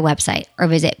on my website or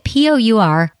visit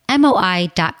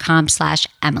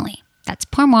pourmoi.com/Emily. That's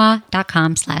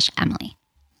pourmoi.com/Emily.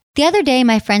 The other day,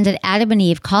 my friends at Adam and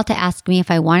Eve called to ask me if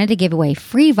I wanted to give away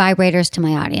free vibrators to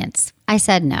my audience. I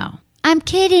said no. I'm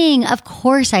kidding. Of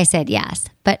course I said yes,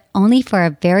 but only for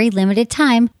a very limited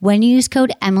time when you use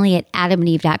code Emily at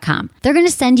adamandeve.com. They're going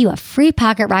to send you a free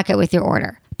pocket rocket with your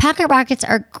order. Pocket rockets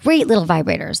are great little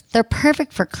vibrators. They're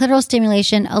perfect for clitoral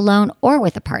stimulation alone or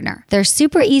with a partner. They're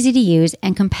super easy to use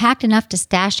and compact enough to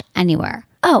stash anywhere.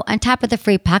 Oh, on top of the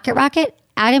free pocket rocket,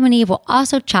 Adam and Eve will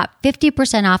also chop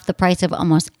 50% off the price of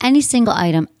almost any single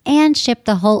item and ship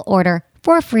the whole order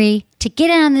for free. To get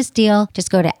in on this deal, just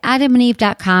go to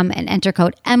adamandeve.com and enter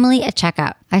code Emily at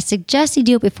checkout. I suggest you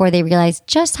do it before they realize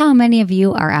just how many of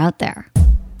you are out there.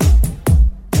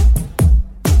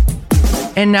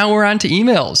 And now we're on to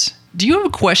emails. Do you have a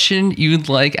question you'd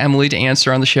like Emily to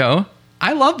answer on the show?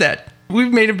 I love that.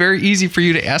 We've made it very easy for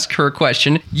you to ask her a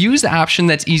question. Use the option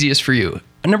that's easiest for you.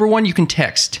 Number one, you can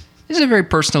text. This is a very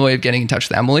personal way of getting in touch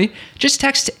with Emily. Just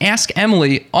text Ask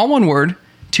Emily, all one word,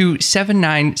 to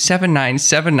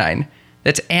 797979.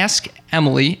 That's Ask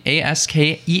Emily,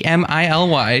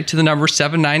 ASKEMILY, to the number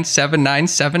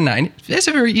 797979. That's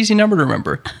a very easy number to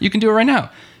remember. You can do it right now.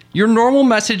 Your normal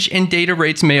message and data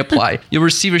rates may apply. You'll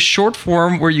receive a short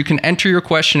form where you can enter your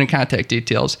question and contact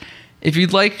details. If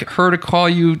you'd like her to call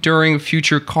you during a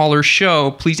future caller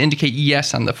show, please indicate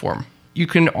yes on the form. You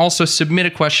can also submit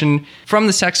a question from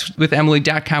the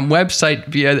sexwithemily.com website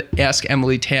via the Ask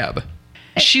Emily tab.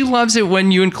 She loves it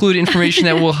when you include information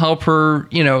that will help her,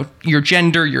 your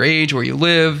gender, your age, where you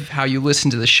live, how you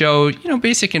listen to the show,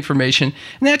 basic information.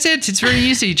 And that's it. It's very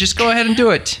easy. Just go ahead and do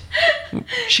it.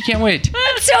 She can't wait.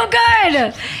 That's so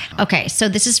good. Okay, so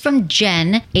this is from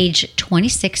Jen, age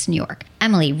 26, New York.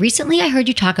 Emily, recently I heard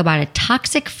you talk about a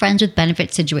toxic friends with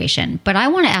benefits situation, but I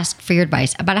want to ask for your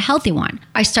advice about a healthy one.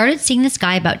 I started seeing this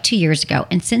guy about 2 years ago,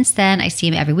 and since then I see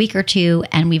him every week or two,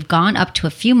 and we've gone up to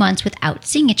a few months without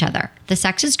seeing each other. The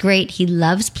sex is great, he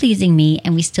loves pleasing me,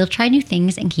 and we still try new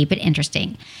things and keep it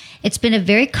interesting. It's been a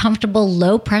very comfortable,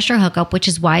 low-pressure hookup, which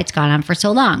is why it's gone on for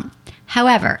so long.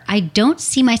 However, I don't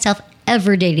see myself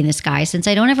ever dating this guy since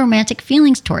I don't have romantic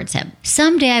feelings towards him.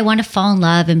 Someday I want to fall in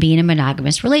love and be in a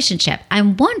monogamous relationship.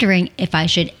 I'm wondering if I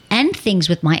should end things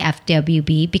with my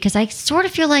FWB because I sort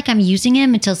of feel like I'm using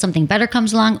him until something better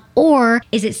comes along, or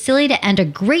is it silly to end a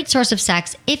great source of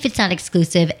sex if it's not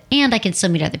exclusive and I can still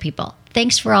meet other people?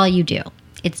 Thanks for all you do.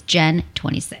 It's Jen,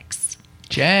 26.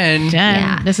 Jen.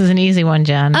 Yeah. This is an easy one,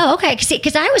 Jen. Oh, okay.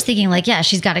 Because I was thinking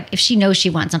she's got to, if she knows she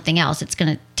wants something else, it's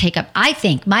going to take up, I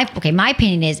think, my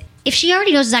opinion is if she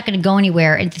already knows it's not going to go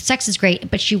anywhere and the sex is great,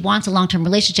 but she wants a long-term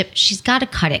relationship, she's got to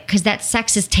cut it because that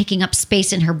sex is taking up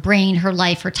space in her brain, her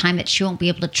life, her time that she won't be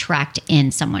able to attract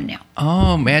in someone new.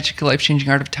 Oh, magic life-changing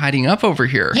art of tidying up over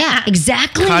here. Yeah,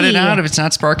 exactly. Cut it out if it's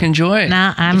not sparking joy.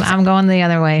 Nah, I'm going the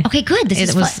other way. Okay, good. This It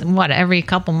is was fun. what, every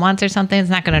couple months or something. It's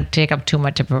not going to take up too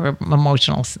much of her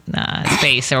emotional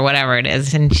space or whatever it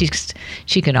is, and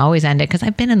she could always end it because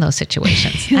I've been in those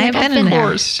situations. I've been in there.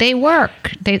 course. They work.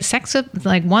 Sex with,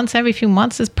 like once every few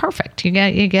months is perfect. You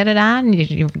get it on.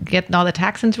 You get all the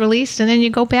toxins released, and then you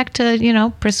go back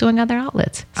to pursuing other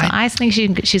outlets. So I think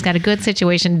she's got a good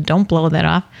situation. Don't blow that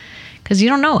off. Because you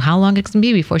don't know how long it can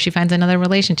be before she finds another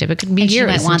relationship. It could be And she years.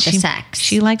 might want the sex.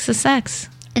 She likes the sex.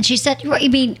 And she said,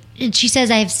 she says,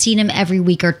 I've seen him every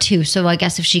week or two. So I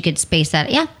guess if she could space that,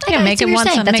 Make it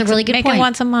once. That's a really good Make point. it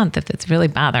once a month if it's really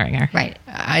bothering her. Right.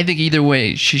 I think either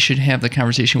way, she should have the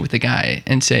conversation with the guy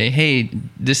and say, hey,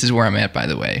 this is where I'm at, by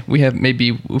the way.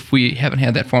 Maybe if we haven't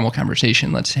had that formal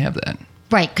conversation, let's have that.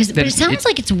 Right, but it sounds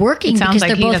like it's working because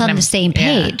they're both on the same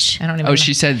page. I don't even Oh, know.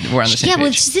 she said we're on the same Yeah, page. well,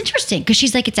 it's interesting because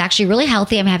she's like, it's actually really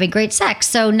healthy. I'm having great sex.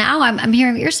 So now I'm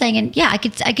hearing what you're saying, and yeah, I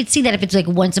could see that if it's like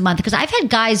once a month because I've had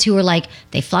guys who are like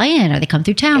they fly in or they come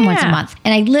through town once a Yeah. month,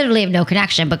 and I literally have no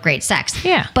connection but great sex.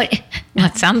 Yeah. but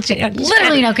That sounds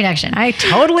literally no connection. I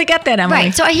totally get that, Emily.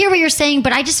 Right. So I hear what you're saying,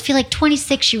 but I just feel like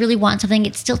 26, she really wants something.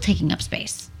 It's still taking up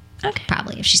space. Okay.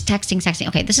 Probably if she's texting.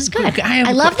 Okay, this is good. Okay, I have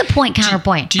I a love the point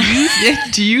counterpoint. Do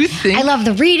you think I love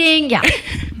the reading. Yeah.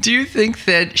 Do you think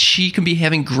that she can be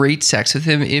having great sex with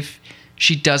him if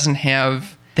she doesn't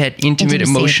have that intimate Intimacy.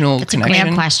 emotional That's connection? a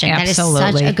great question. That is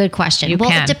Absolutely. such a good question. You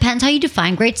Well, can. it depends how you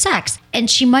define great sex. And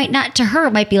she might not, to her,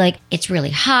 it might be like, it's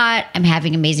really hot. I'm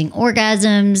having amazing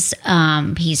orgasms.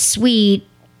 He's sweet.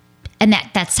 And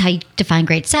that's how you define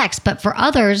great sex. But for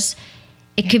others,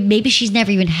 it could, maybe she's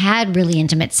never even had really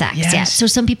intimate sex Yes. yet. So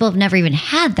some people have never even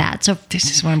had that. So This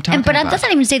is what I'm talking but about. that's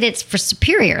not even say that it's for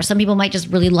superior. Some people might just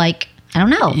really like, I don't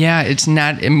know. Yeah, it's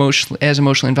not as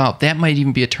emotionally involved. That might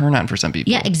even be a turn on for some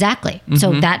people. Yeah, exactly.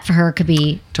 So that for her could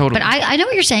be Totally. But I know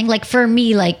what you're saying. Like for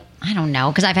me, like I don't know,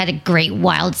 because I've had a great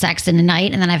wild sex in the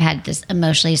night, and then I've had this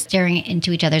emotionally staring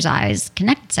into each other's eyes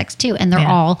connected sex too, and they're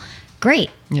all great.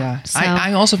 Yeah. So-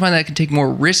 I also find that I can take more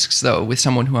risks though with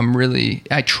someone who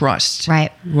I trust.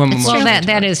 Right. Who I'm It's Well, emotionally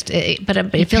that attached is, but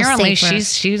It feels apparently safer.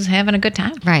 she's having a good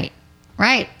time. Right.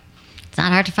 It's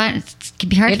not hard to find. It can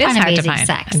be hard It to is find hard to amazing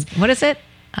find. sex. What is it?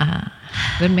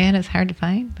 Good man is hard to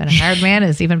find, but a hard man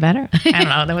is even better. I don't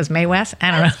know. That was Mae West. I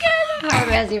don't know. Hard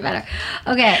as you better.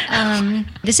 Okay.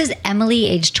 This is Emily,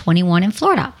 age 21 in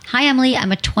Florida. Hi, Emily.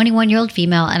 I'm a 21-year-old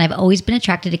female, and I've always been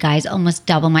attracted to guys almost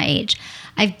double my age.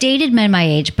 I've dated men my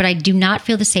age, but I do not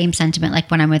feel the same sentiment like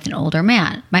when I'm with an older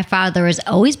man. My father has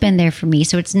always been there for me,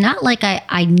 so it's not like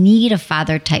I need a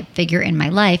father-type figure in my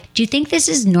life. Do you think this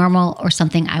is normal or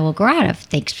something I will grow out of?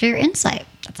 Thanks for your insight.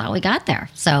 That's all we got there.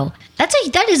 So that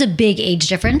is a big age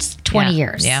difference, 20 Yeah,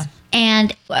 years. yeah.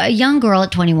 And a young girl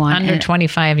at 21. Under and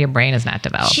 25, your brain is not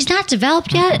developed. she's not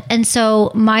developed yet. And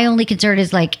so my only concern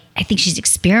is like, I think she's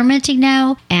experimenting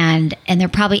now. And they're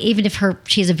probably, even if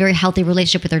she has a very healthy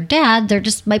relationship with her dad, there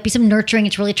just might be some nurturing.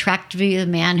 It's really attractive to you, the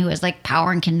man who has like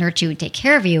power and can nurture you and take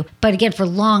care of you. But again, for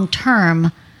long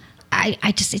term,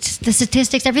 it's just the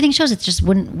statistics, everything shows it just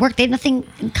wouldn't work. They have nothing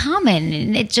in common.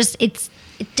 And it's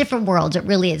different worlds. It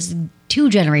really is 2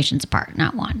 generations apart,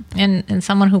 not one. And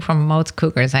someone who promotes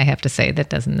cougars, I have to say, that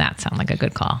does not sound like a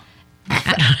good call.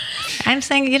 I'm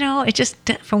saying, it just,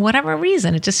 for whatever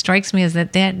reason, it just strikes me as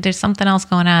that there's something else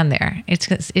going on there.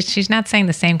 She's not saying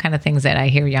the same kind of things that I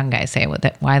hear young guys say with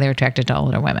it, why they're attracted to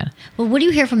older women. Well, what do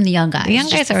you hear from the young guys? The young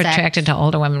Just guys are sex? attracted to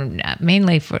older women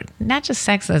mainly for not just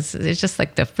sex. It's just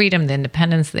like the freedom, the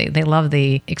independence. They love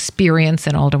the experience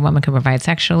that older women can provide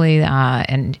sexually,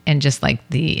 and just like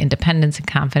the independence and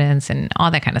confidence and all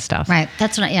that kind of stuff. Right.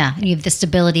 That's what. Yeah. You have the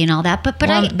stability and all that. But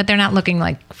But they're not looking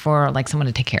for someone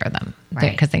to take care of them,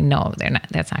 Right. Because they know they're not.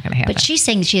 That's not going to happen. But she's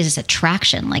saying she has this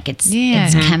attraction, like it's Yeah.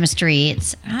 chemistry.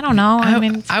 It's I don't know. I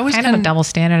mean, I was kind of a gonna- double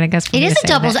standard, I guess. for it me is to a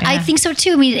say double. that, I yeah. think so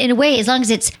too. I mean, in a way, as long as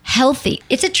it's healthy,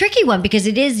 it's a tricky one because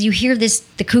it is. You hear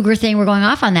the cougar thing. We're going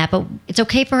off on that, but it's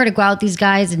okay for her to go out with these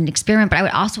guys and experiment. But I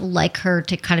would also like her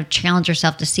to kind of challenge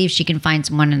herself to see if she can find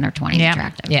someone in their 20s Yeah.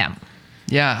 attractive. Yeah.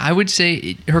 Yeah, I would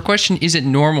say her question, is it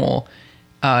normal?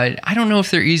 I don't know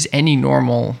if there is any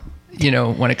normal,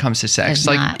 when it comes to sex. There's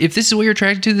Like, not. if this is what you're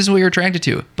attracted to, this is what you're attracted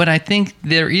to. But I think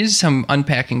there is some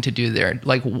unpacking to do there,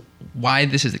 like why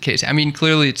this is the case. I mean,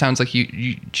 clearly it sounds like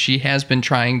she has been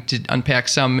trying to unpack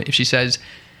some if she says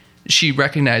she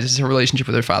recognizes her relationship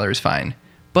with her father is fine.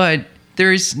 But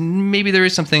there is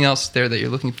something else there that you're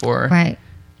looking for. Right.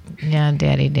 Yeah,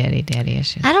 daddy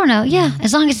issues. I don't know. Yeah,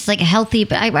 as long as it's like healthy.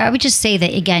 But I would just say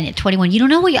that again at 21, you don't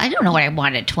know I don't know what I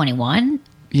wanted at 21.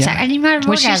 Yeah. I didn't even have an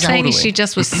Was she orgasm. saying Totally. she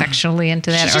just was sexually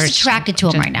into that? She's just attracted to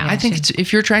him right now. I think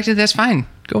if you're attracted, that's fine.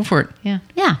 Go for it. Yeah.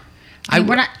 Yeah. I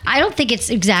mean, I don't think it's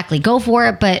exactly go for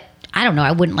it, but I don't know.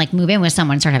 I wouldn't like move in with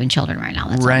someone and start having children right now.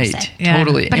 That's Right. what I'm saying. Yeah.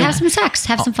 Totally. But And have some sex,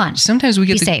 have some fun. sometimes we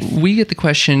Be get safe. the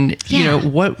question, you know, Yeah.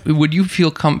 what would you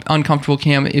feel uncomfortable,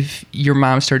 Cam, if your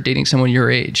mom started dating someone your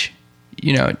age?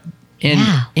 You know, and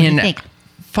Yeah. What do you and think?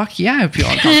 fuck yeah, I feel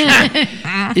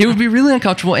uncomfortable. It would be really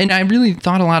uncomfortable. And I really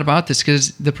thought a lot about this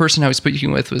because the person I was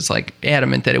speaking with was like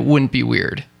adamant that it wouldn't be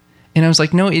weird. And I was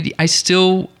like, no,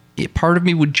 part of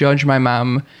me would judge my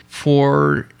mom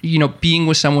for, you know, being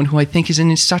with someone who I think is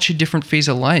in such a different phase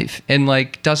of life and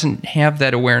like doesn't have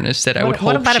that awareness that I would hope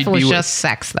What about she'd if it be was with. just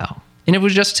sex, though? And it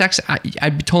was just sex,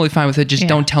 I'd be totally fine with it. Just Yeah.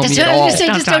 don't tell Just me at all.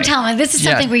 don't tell me. This is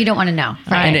Yeah. something where you don't want to know.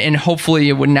 Right. And hopefully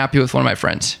it would not be with one of my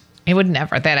friends. It would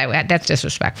never. That's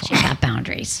disrespectful. She's got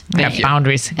boundaries. Yeah, Right.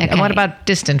 boundaries. Okay. What about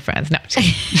distant friends? No.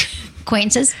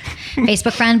 Acquaintances,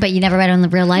 Facebook friend, but you never met her in the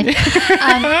real life.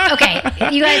 Okay,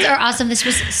 you guys are awesome. This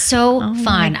was so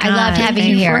fun. I loved God. having Thank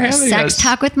you you for here. having Sex us.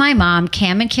 Talk with my mom,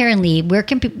 Cam and Karen Lee. Where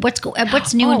can what's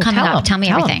new and coming tell up? 'em. Tell me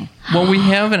Tell 'em. everything. Well, we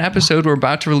have an episode we're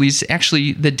about to release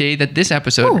actually the day that this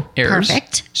episode Ooh, airs.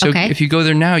 perfect. So Okay. if you go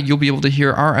there now, you'll be able to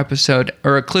hear our episode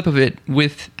or a clip of it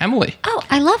with Emily. Oh,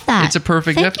 I love that. It's a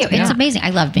perfect Thank episode. you. It's Yeah. amazing.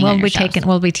 I love being on your shows.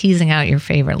 We'll be teasing out your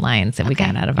favorite lines that we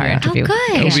got out of our Yeah. interview. Oh, good.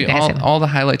 It'll Because be you guys have- all the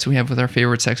highlights we have with our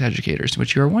favorite sex educators,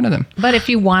 which you are one of them. But if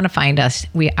you want to find us,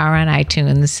 we are on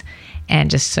iTunes and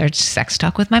just search Sex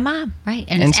Talk with My Mom. Right.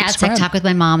 And, And it's at subscribe. Sex Talk with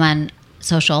my mom on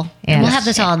social. And Yes. we'll have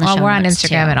this all in the well, show we're on notes,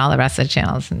 Instagram too. and all the rest of the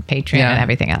channels and Patreon Yeah. and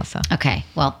everything else. So. Okay.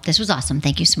 Well, this was awesome.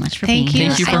 Thank you so much for Thank being you here.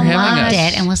 Thank you for I having loved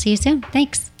us. it. And we'll see you soon.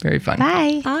 Thanks. Very fun.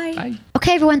 Bye. Bye.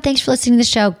 Okay, everyone, thanks for listening to the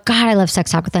show. God, I love Sex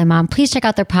Talk with My Mom. Please check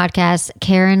out their podcast.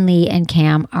 Karen, Lee, and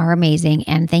Cam are amazing.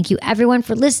 And thank you, everyone,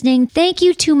 for listening. Thank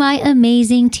you to my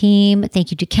amazing team. Thank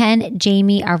you to Ken,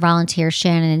 Jamie, our volunteers,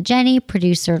 Shannon and Jenny,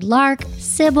 producer Lark,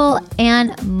 Sybil,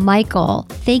 and Michael.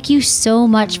 Thank you so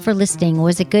much for listening.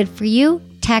 Was it good for you?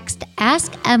 Text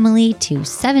Ask Emily to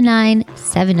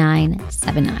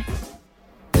 797979.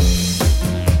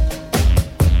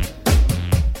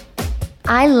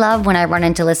 I love when I run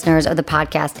into listeners of the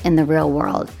podcast in the real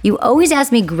world. You always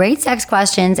ask me great sex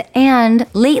questions, and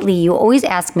lately you always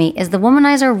ask me, is the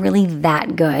womanizer really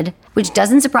that good? Which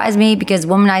doesn't surprise me because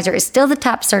womanizer is still the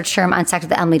top search term on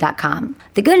sexwithemily.com.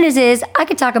 The good news is I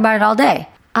could talk about it all day.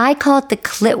 I call it the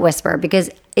clit whisper because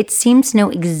it seems to know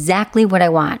exactly what I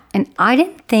want. And I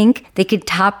didn't think they could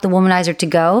top the womanizer to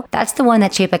go. That's the one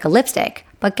that's shaped like a lipstick.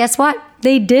 But guess what?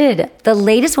 They did. The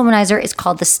latest womanizer is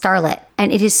called the Starlet,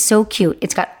 and it is so cute.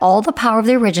 It's got all the power of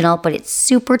the original, but it's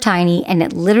super tiny, and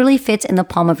it literally fits in the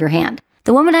palm of your hand.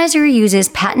 The womanizer uses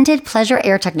patented pleasure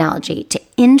air technology to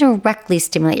indirectly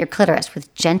stimulate your clitoris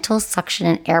with gentle suction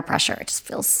and air pressure. It just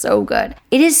feels so good.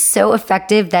 It is so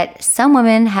effective that some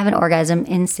women have an orgasm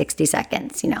in 60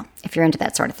 seconds, if you're into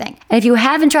that sort of thing. And if you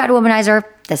haven't tried a womanizer,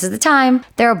 this is the time.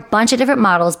 There are a bunch of different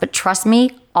models, but trust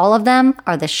me, all of them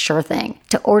are the sure thing.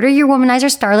 To order your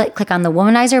Womanizer Starlet, click on the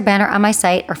Womanizer banner on my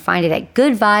site or find it at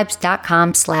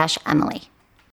goodvibes.com/Emily.